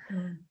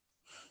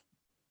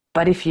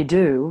 But if you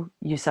do,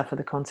 you suffer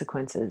the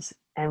consequences.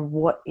 And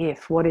what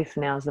if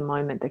now's the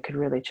moment that could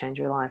really change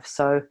your life?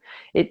 So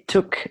it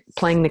took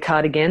playing the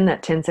card again,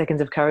 that 10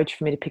 seconds of courage,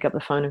 for me to pick up the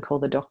phone and call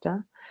the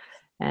doctor.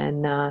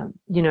 And,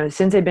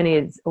 Sensei Benny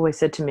has always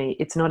said to me,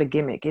 it's not a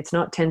gimmick. It's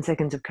not 10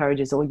 seconds of courage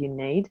is all you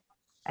need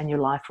and your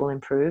life will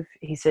improve.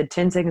 He said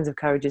 10 seconds of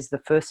courage is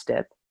the first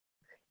step.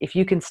 If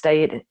you can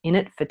stay in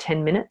it for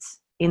 10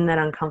 minutes, in that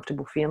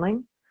uncomfortable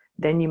feeling,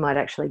 then you might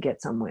actually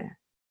get somewhere.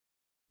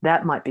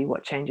 That might be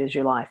what changes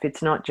your life.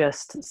 It's not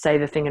just say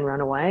the thing and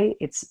run away.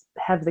 It's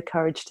have the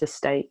courage to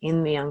stay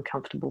in the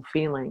uncomfortable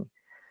feeling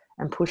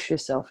and push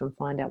yourself and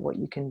find out what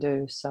you can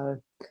do.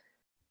 So,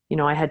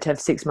 I had to have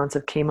 6 months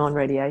of chemo and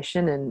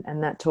radiation,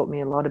 and that taught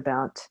me a lot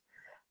about,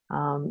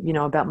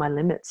 about my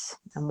limits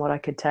and what I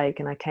could take.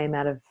 And I came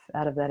out of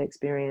that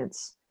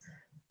experience,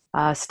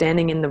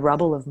 standing in the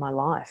rubble of my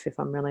life, if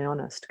I'm really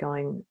honest,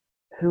 going,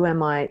 who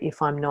am I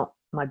if I'm not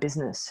my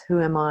business?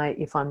 Who am I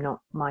if I'm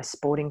not my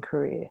sporting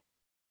career?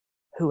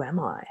 Who am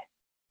I?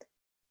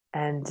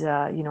 And,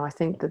 I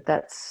think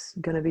that's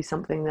going to be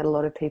something that a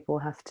lot of people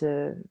have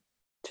to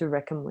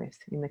reckon with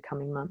in the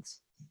coming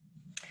months.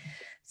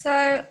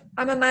 So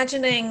I'm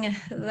imagining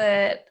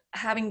that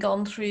having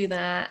gone through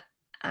that,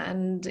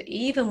 and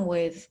even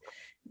with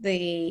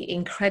the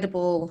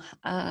incredible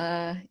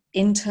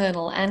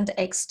internal and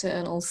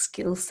external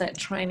skill set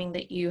training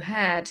that you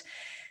had,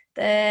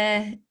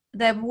 there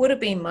would have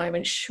been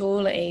moments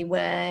surely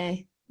where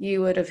you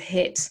would have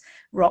hit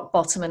rock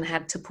bottom and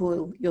had to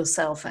pull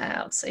yourself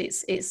out.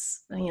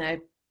 It's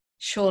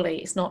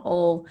surely it's not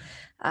all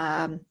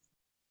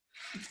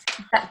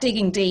that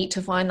digging deep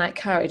to find that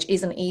courage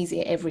isn't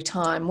easy every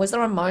time. Was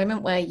there a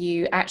moment where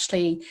you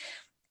actually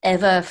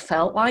ever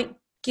felt like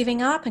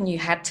giving up and you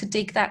had to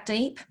dig that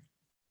deep?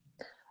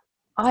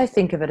 I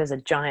think of it as a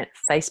giant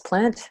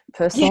faceplant,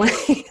 personally.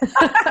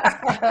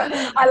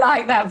 I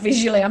like that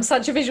visually. I'm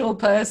such a visual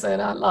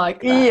person. I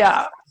like that.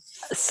 Yeah.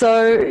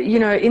 So,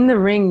 in the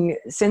ring,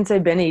 Sensei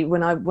Benny,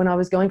 when I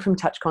was going from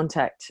touch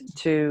contact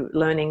to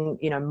learning,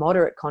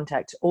 moderate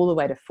contact all the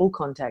way to full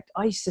contact,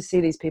 I used to see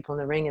these people in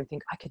the ring and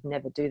think I could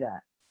never do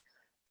that.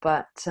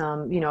 But,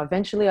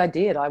 eventually I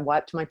did. I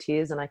wiped my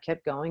tears and I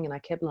kept going and I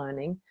kept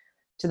learning,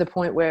 to the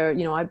point where,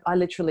 I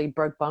literally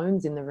broke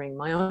bones in the ring,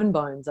 my own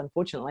bones,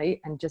 unfortunately,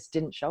 and just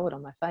didn't show it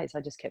on my face.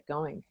 I just kept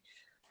going,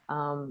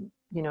 and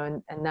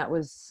that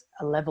was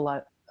a level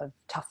of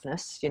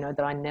toughness,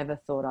 that I never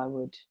thought I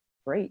would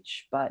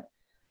reach. But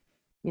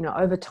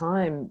over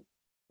time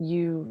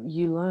you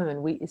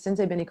learn.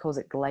 Sensei Benny calls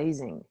it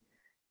glazing.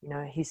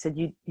 He said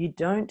you're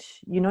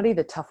not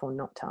either tough or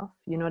not tough.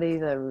 You're not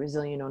either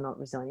resilient or not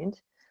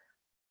resilient.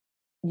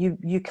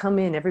 you come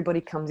in,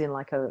 everybody comes in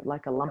like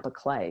a lump of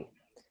clay,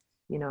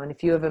 you know. And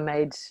if you ever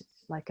made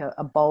like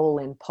a bowl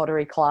in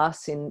pottery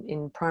class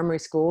in primary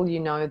school, you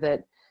know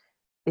that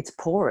it's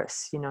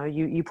porous. You know,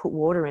 you put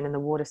water in and the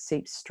water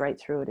seeps straight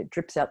through it. It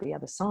drips out the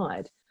other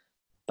side.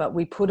 But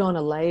we put on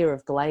a layer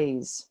of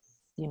glaze,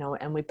 you know,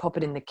 and we pop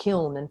it in the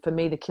kiln. And for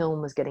me, the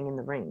kiln was getting in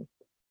the ring.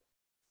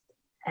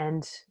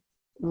 And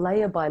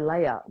layer by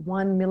layer,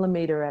 1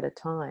 millimeter at a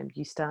time,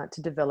 you start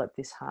to develop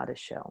this harder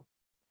shell.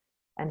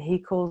 And he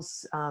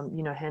calls,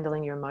 you know,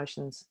 handling your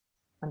emotions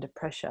under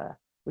pressure,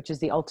 which is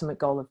the ultimate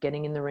goal of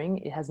getting in the ring.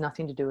 It has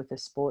nothing to do with the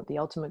sport. The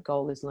ultimate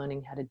goal is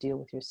learning how to deal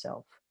with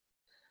yourself.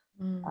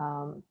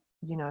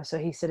 You know, so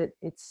he said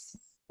it's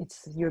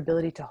your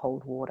ability to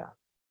hold water.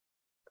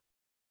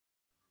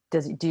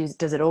 Does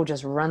it all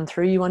just run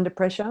through you under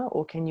pressure,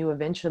 or can you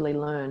eventually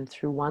learn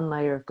through one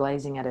layer of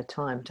glazing at a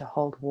time to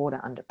hold water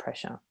under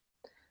pressure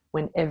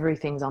when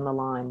everything's on the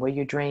line, where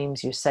your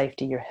dreams, your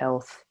safety, your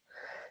health,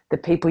 the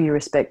people you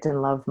respect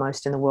and love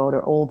most in the world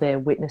are all there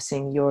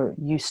witnessing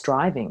you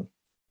striving?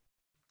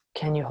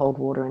 Can you hold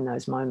water in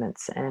those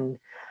moments? And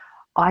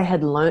I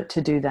had learnt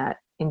to do that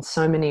in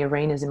so many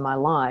arenas in my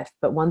life,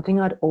 but one thing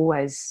I'd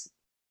always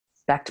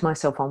backed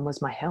myself on was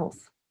my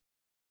health.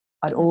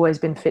 I'd always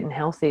been fit and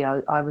healthy.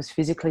 I was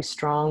physically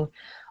strong.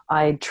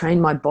 I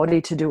trained my body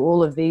to do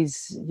all of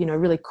these, you know,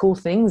 really cool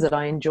things that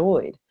I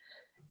enjoyed.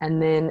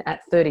 And then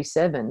at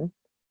 37,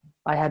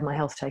 I had my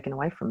health taken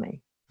away from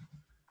me.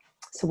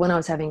 So when I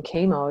was having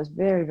chemo, I was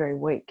very, very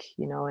weak,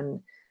 you know,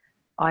 and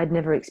I'd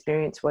never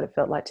experienced what it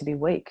felt like to be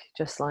weak.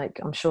 Just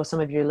like I'm sure some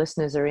of your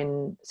listeners are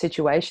in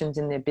situations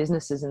in their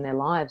businesses and their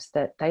lives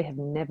that they have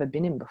never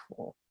been in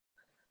before.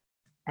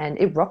 And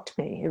it rocked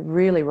me. It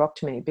really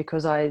rocked me,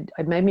 because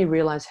it made me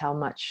realize how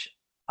much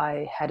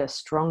I had a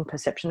strong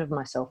perception of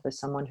myself as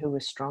someone who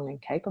was strong and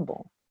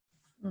capable.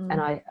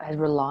 And I had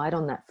relied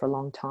on that for a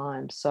long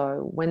time.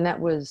 So when that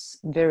was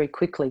very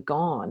quickly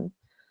gone,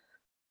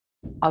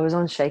 I was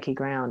on shaky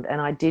ground.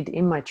 And I did,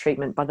 in my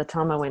treatment, by the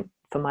time I went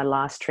for my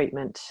last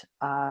treatment,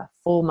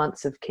 4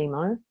 months of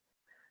chemo.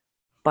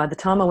 By the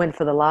time I went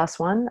for the last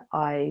one,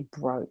 I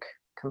broke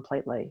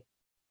completely.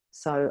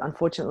 So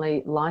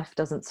unfortunately, life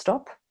doesn't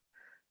stop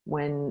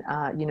when,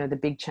 you know, the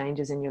big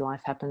changes in your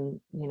life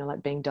happen, you know,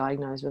 like being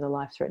diagnosed with a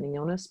life-threatening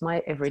illness.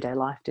 My everyday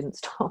life didn't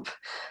stop.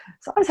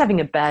 So I was having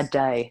a bad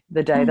day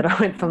the day that I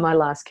went for my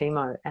last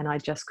chemo, and I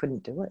just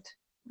couldn't do it.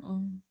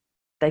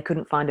 They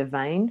couldn't find a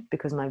vein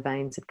because my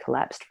veins had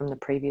collapsed from the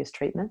previous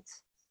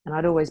treatments. And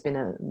I'd always been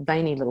a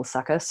veiny little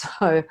sucker.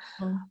 So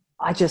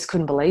I just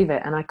couldn't believe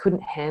it. And I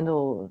couldn't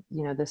handle,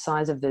 you know, the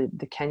size of the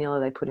cannula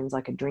they put in is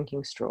like a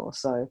drinking straw.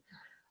 So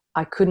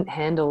I couldn't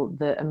handle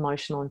the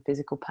emotional and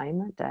physical pain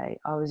that day.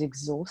 I was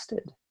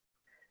exhausted,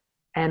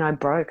 and I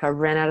broke. I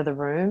ran out of the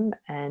room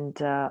and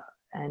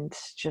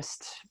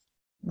just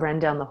ran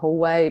down the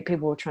hallway.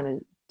 People were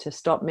trying to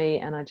stop me,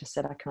 and I just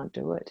said, I can't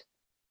do it.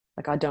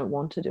 Like, I don't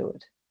want to do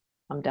it.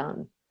 I'm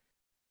done.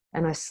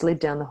 And I slid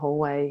down the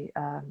hallway,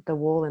 the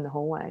wall in the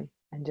hallway,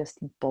 and just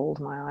bawled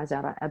my eyes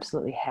out. I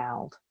absolutely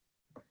howled.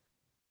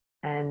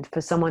 And for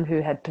someone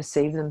who had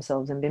perceived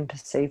themselves and been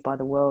perceived by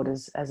the world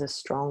as a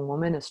strong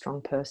woman, a strong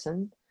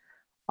person,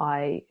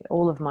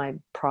 all of my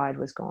pride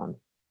was gone,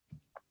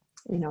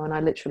 you know, and I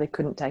literally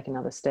couldn't take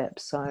another step.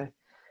 So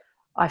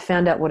I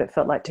found out what it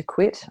felt like to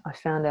quit. I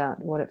found out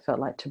what it felt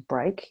like to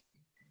break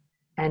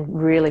and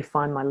really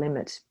find my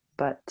limit.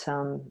 But,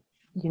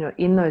 you know,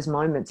 in those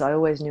moments, I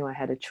always knew I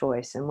had a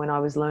choice. And when I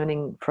was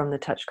learning from the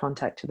touch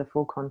contact to the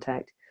full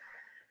contact,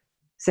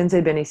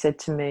 Sensei Benny said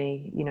to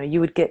me, you know, you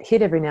would get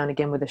hit every now and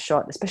again with a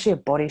shot, especially a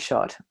body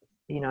shot,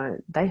 you know,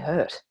 they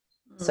hurt.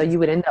 So you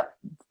would end up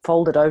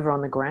folded over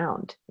on the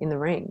ground in the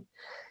ring,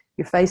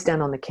 your face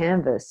down on the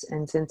canvas.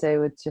 And Sensei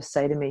would just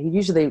say to me, he'd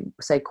usually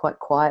say quite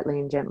quietly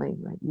and gently,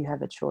 you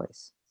have a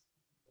choice.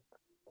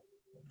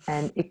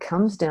 And it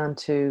comes down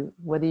to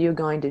whether you're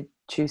going to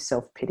choose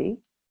self-pity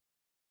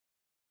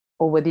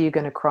or whether you're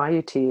going to cry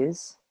your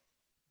tears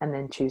and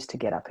then choose to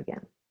get up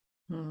again.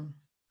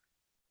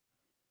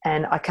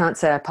 And I can't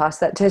say I passed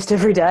that test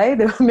every day.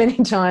 There were many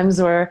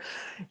times where,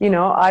 you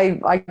know,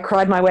 I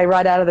cried my way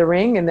right out of the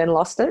ring and then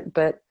lost it.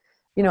 But,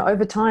 you know,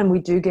 over time we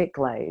do get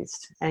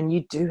glazed and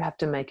you do have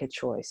to make a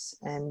choice.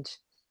 And,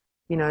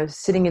 you know,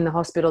 sitting in the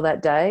hospital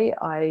that day,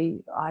 I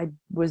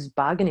was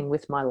bargaining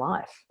with my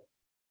life.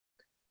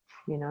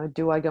 You know,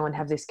 do I go and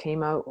have this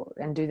chemo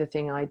and do the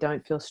thing I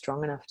don't feel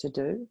strong enough to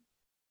do?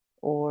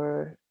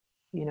 Or,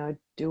 you know,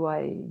 do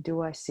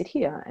I sit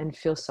here and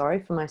feel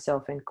sorry for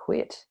myself and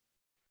quit?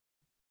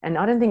 And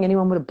I don't think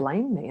anyone would have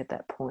blamed me at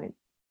that point.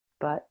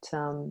 But,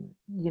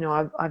 you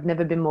know, I've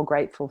never been more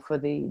grateful for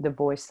the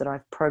voice that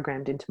I've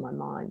programmed into my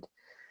mind.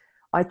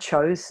 I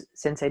chose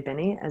Sensei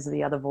Benny as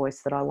the other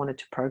voice that I wanted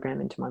to program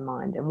into my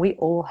mind. And we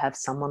all have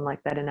someone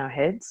like that in our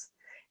heads.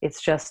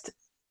 It's just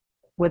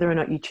whether or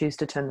not you choose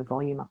to turn the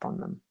volume up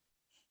on them.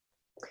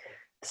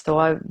 So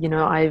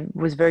I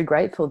was very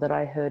grateful that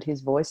I heard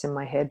his voice in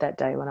my head that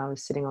day when I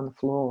was sitting on the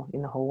floor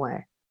in the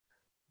hallway.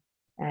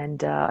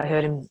 And I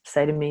heard him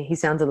say to me, he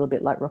sounds a little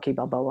bit like Rocky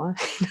Balboa.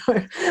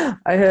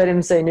 I heard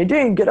him say,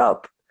 Nadine, get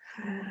up.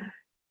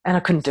 And I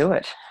couldn't do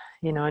it,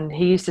 and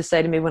he used to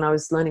say to me when I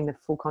was learning the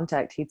full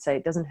contact, he'd say,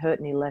 it doesn't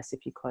hurt any less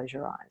if you close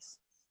your eyes.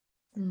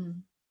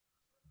 Mm.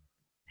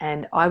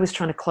 And I was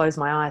trying to close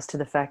my eyes to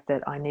the fact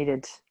that I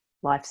needed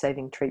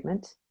life-saving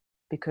treatment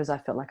because I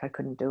felt like I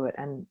couldn't do it.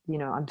 And,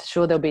 I'm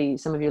sure there'll be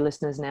some of your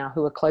listeners now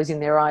who are closing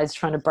their eyes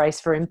trying to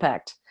brace for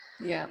impact.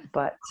 Yeah.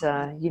 But,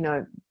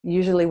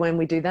 usually when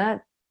we do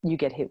that, you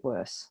get hit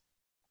worse.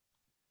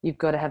 You've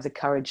got to have the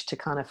courage to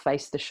kind of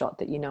face the shot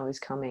that is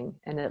coming.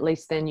 And at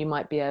least then you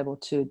might be able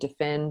to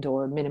defend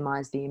or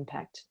minimize the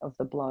impact of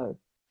the blow.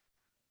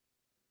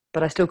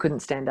 But I still couldn't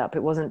stand up.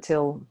 It wasn't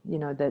till,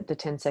 the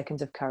 10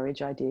 seconds of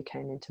courage idea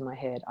came into my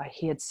head.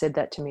 He had said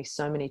that to me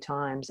so many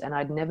times, and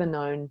I'd never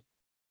known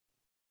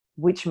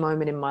which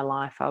moment in my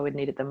life I would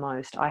need it the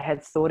most. I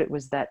had thought it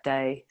was that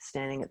day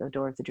standing at the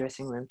door of the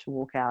dressing room to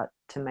walk out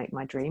to make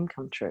my dream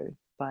come true.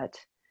 But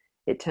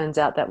it turns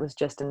out that was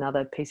just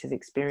another piece of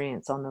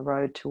experience on the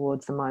road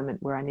towards the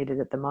moment where I needed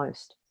it the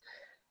most.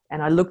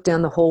 And I looked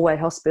down the hallway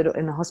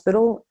in the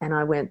hospital and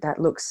I went, that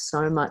looks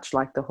so much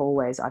like the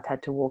hallways I've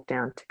had to walk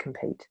down to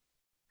compete.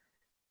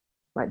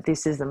 Like,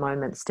 this is the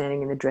moment,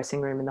 standing in the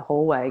dressing room in the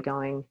hallway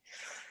going,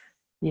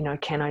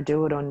 can I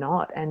do it or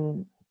not?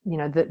 And,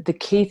 the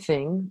key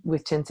thing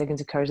with 10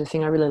 Seconds of Courage, the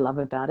thing I really love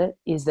about it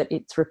is that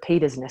it's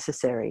repeat as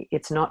necessary.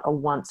 It's not a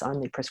once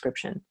only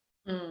prescription.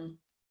 Mm.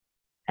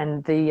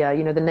 And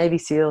the Navy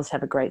SEALs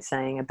have a great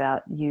saying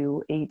about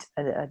you eat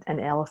an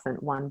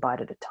elephant one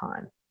bite at a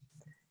time.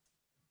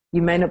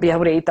 You may not be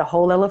able to eat the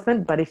whole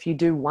elephant, but if you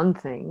do one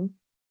thing,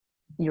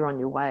 you're on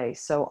your way.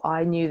 So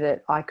I knew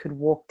that I could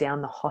walk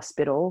down the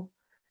hospital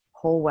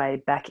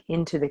hallway back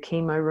into the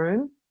chemo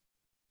room,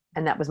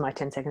 and that was my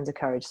 10 seconds of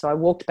courage. So I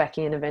walked back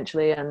in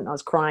eventually, and I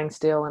was crying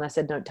still, and I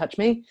said, don't touch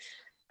me.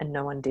 And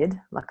no one did,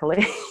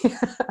 luckily.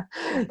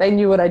 They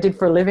knew what I did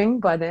for a living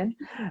by then.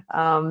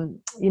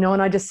 And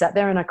I just sat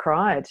there and I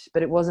cried.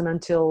 But it wasn't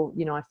until,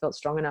 I felt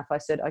strong enough. I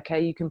said, okay,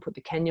 you can put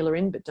the cannula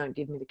in, but don't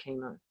give me the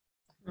chemo.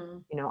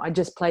 Mm. I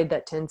just played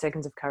that 10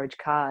 seconds of courage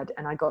card,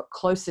 and I got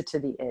closer to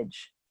the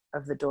edge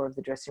of the door of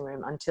the dressing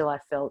room until I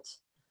felt,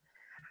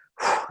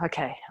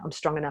 okay, I'm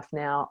strong enough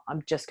now.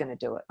 I'm just going to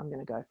do it. I'm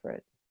going to go for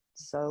it.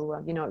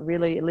 So,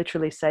 it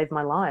literally saved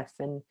my life.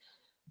 And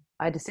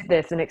I had to sit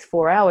there for the next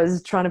 4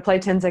 hours trying to play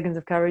 10 seconds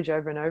of courage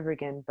over and over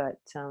again. But,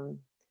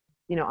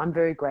 I'm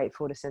very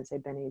grateful to Sensei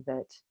Benny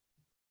that,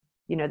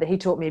 that he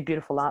taught me a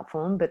beautiful art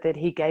form, but that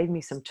he gave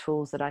me some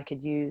tools that I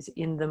could use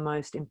in the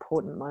most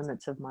important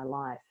moments of my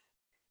life.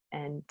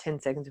 And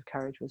 10 seconds of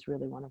courage was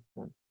really one of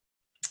them.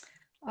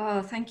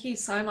 Oh, thank you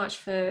so much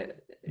for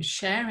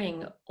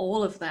sharing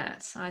all of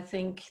that. I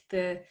think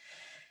the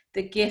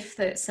gift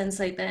that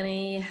Sensei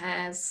Benny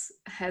has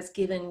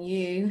given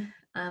you,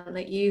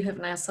 that you have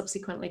now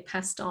subsequently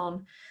passed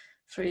on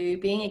through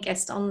being a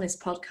guest on this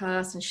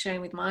podcast and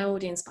sharing with my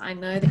audience, but I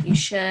know that you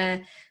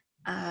share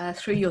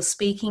through your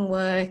speaking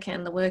work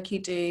and the work you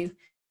do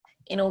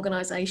in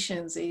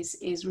organizations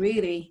is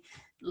really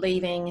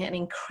leaving an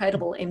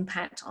incredible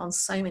impact on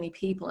so many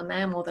people, and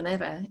now more than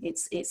ever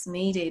it's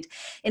needed.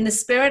 In the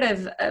spirit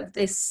of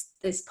this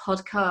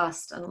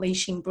podcast,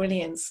 Unleashing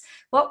Brilliance,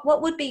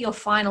 what would be your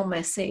final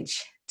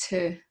message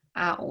to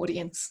our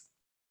audience?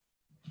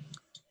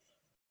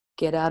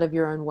 Get out of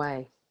your own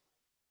way.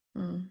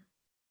 Mm.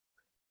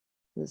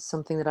 It's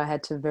something that I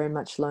had to very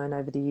much learn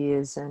over the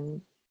years.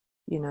 And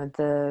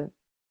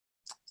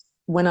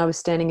when I was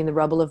standing in the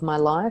rubble of my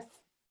life,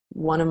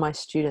 one of my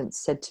students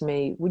said to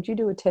me, would you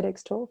do a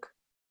TEDx talk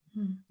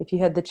if you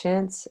had the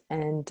chance?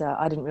 And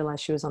I didn't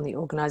realize she was on the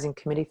organizing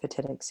committee for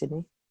TEDx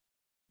Sydney.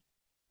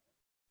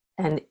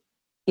 And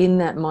in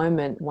that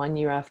moment, 1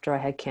 year after I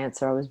had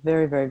cancer, I was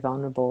very, very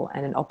vulnerable,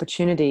 and an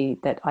opportunity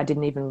that I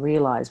didn't even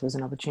realize was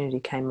an opportunity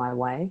came my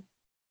way.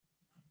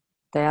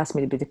 They asked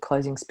me to be the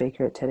closing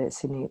speaker at TEDx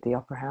Sydney at the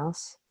Opera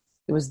House.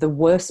 It was the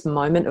worst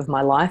moment of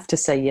my life to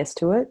say yes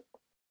to it.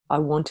 I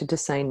wanted to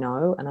say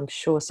no, and I'm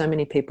sure so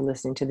many people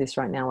listening to this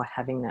right now are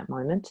having that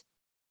moment,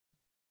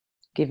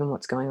 given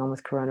what's going on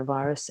with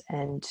coronavirus.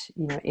 And,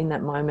 in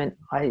that moment,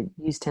 I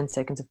used 10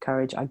 seconds of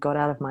courage. I got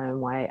out of my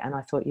own way, and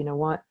I thought, you know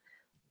what?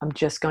 I'm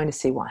just going to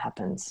see what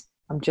happens.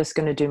 I'm just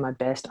going to do my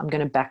best. I'm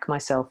going to back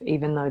myself,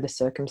 even though the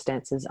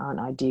circumstances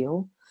aren't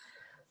ideal.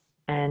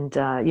 And,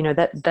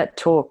 that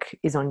talk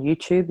is on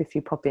YouTube. If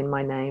you pop in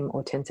my name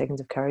or 10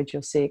 seconds of courage,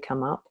 you'll see it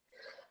come up.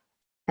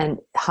 And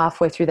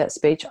halfway through that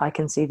speech, I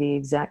can see the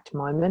exact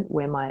moment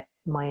where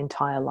my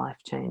entire life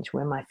changed,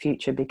 where my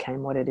future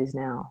became what it is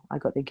now. I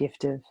got the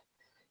gift of,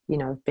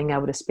 being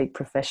able to speak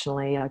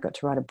professionally. I got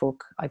to write a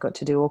book. I got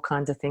to do all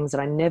kinds of things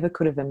that I never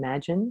could have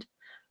imagined,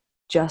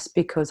 just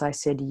because I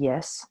said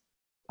yes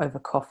over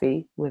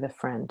coffee with a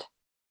friend.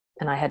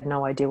 And I had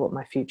no idea what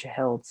my future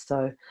held.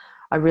 So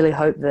I really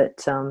hope that,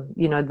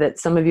 that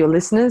some of your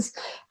listeners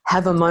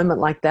have a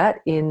moment like that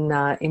in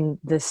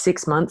the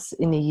 6 months,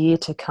 in the year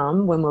to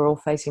come, when we're all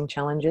facing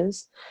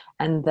challenges,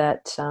 and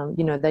that,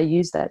 they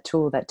use that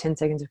tool, that 10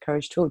 seconds of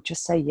courage tool.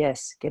 Just say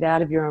yes, get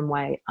out of your own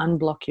way,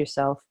 unblock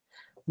yourself,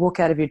 walk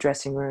out of your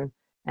dressing room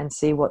and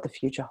see what the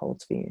future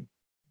holds for you.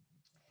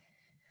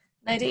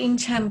 Nadine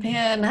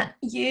Champion,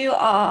 you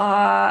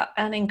are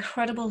an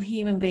incredible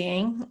human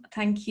being.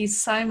 Thank you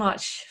so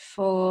much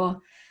for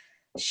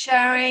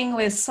sharing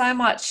with so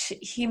much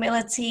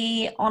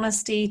humility,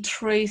 honesty,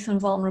 truth,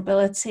 and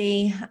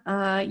vulnerability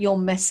your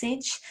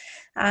message.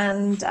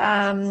 And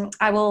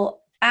I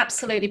will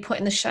absolutely put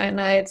in the show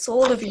notes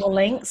all of your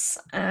links,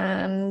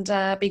 and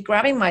be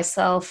grabbing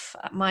myself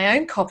my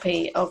own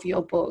copy of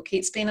your book.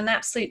 It's been an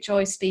absolute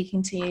joy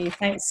speaking to you.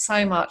 Thanks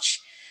so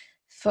much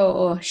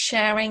for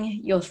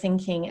sharing your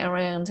thinking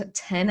around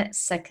 10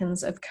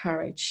 seconds of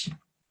courage.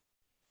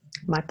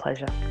 My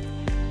pleasure.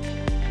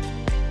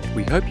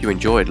 We hope you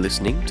enjoyed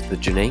listening to The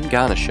Janine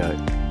Garner Show.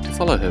 To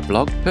follow her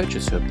blog,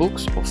 purchase her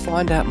books, or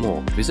find out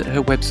more, visit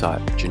her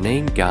website,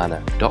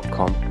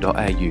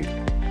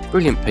 janinegarner.com.au.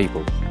 Brilliant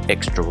people,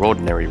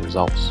 extraordinary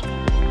results.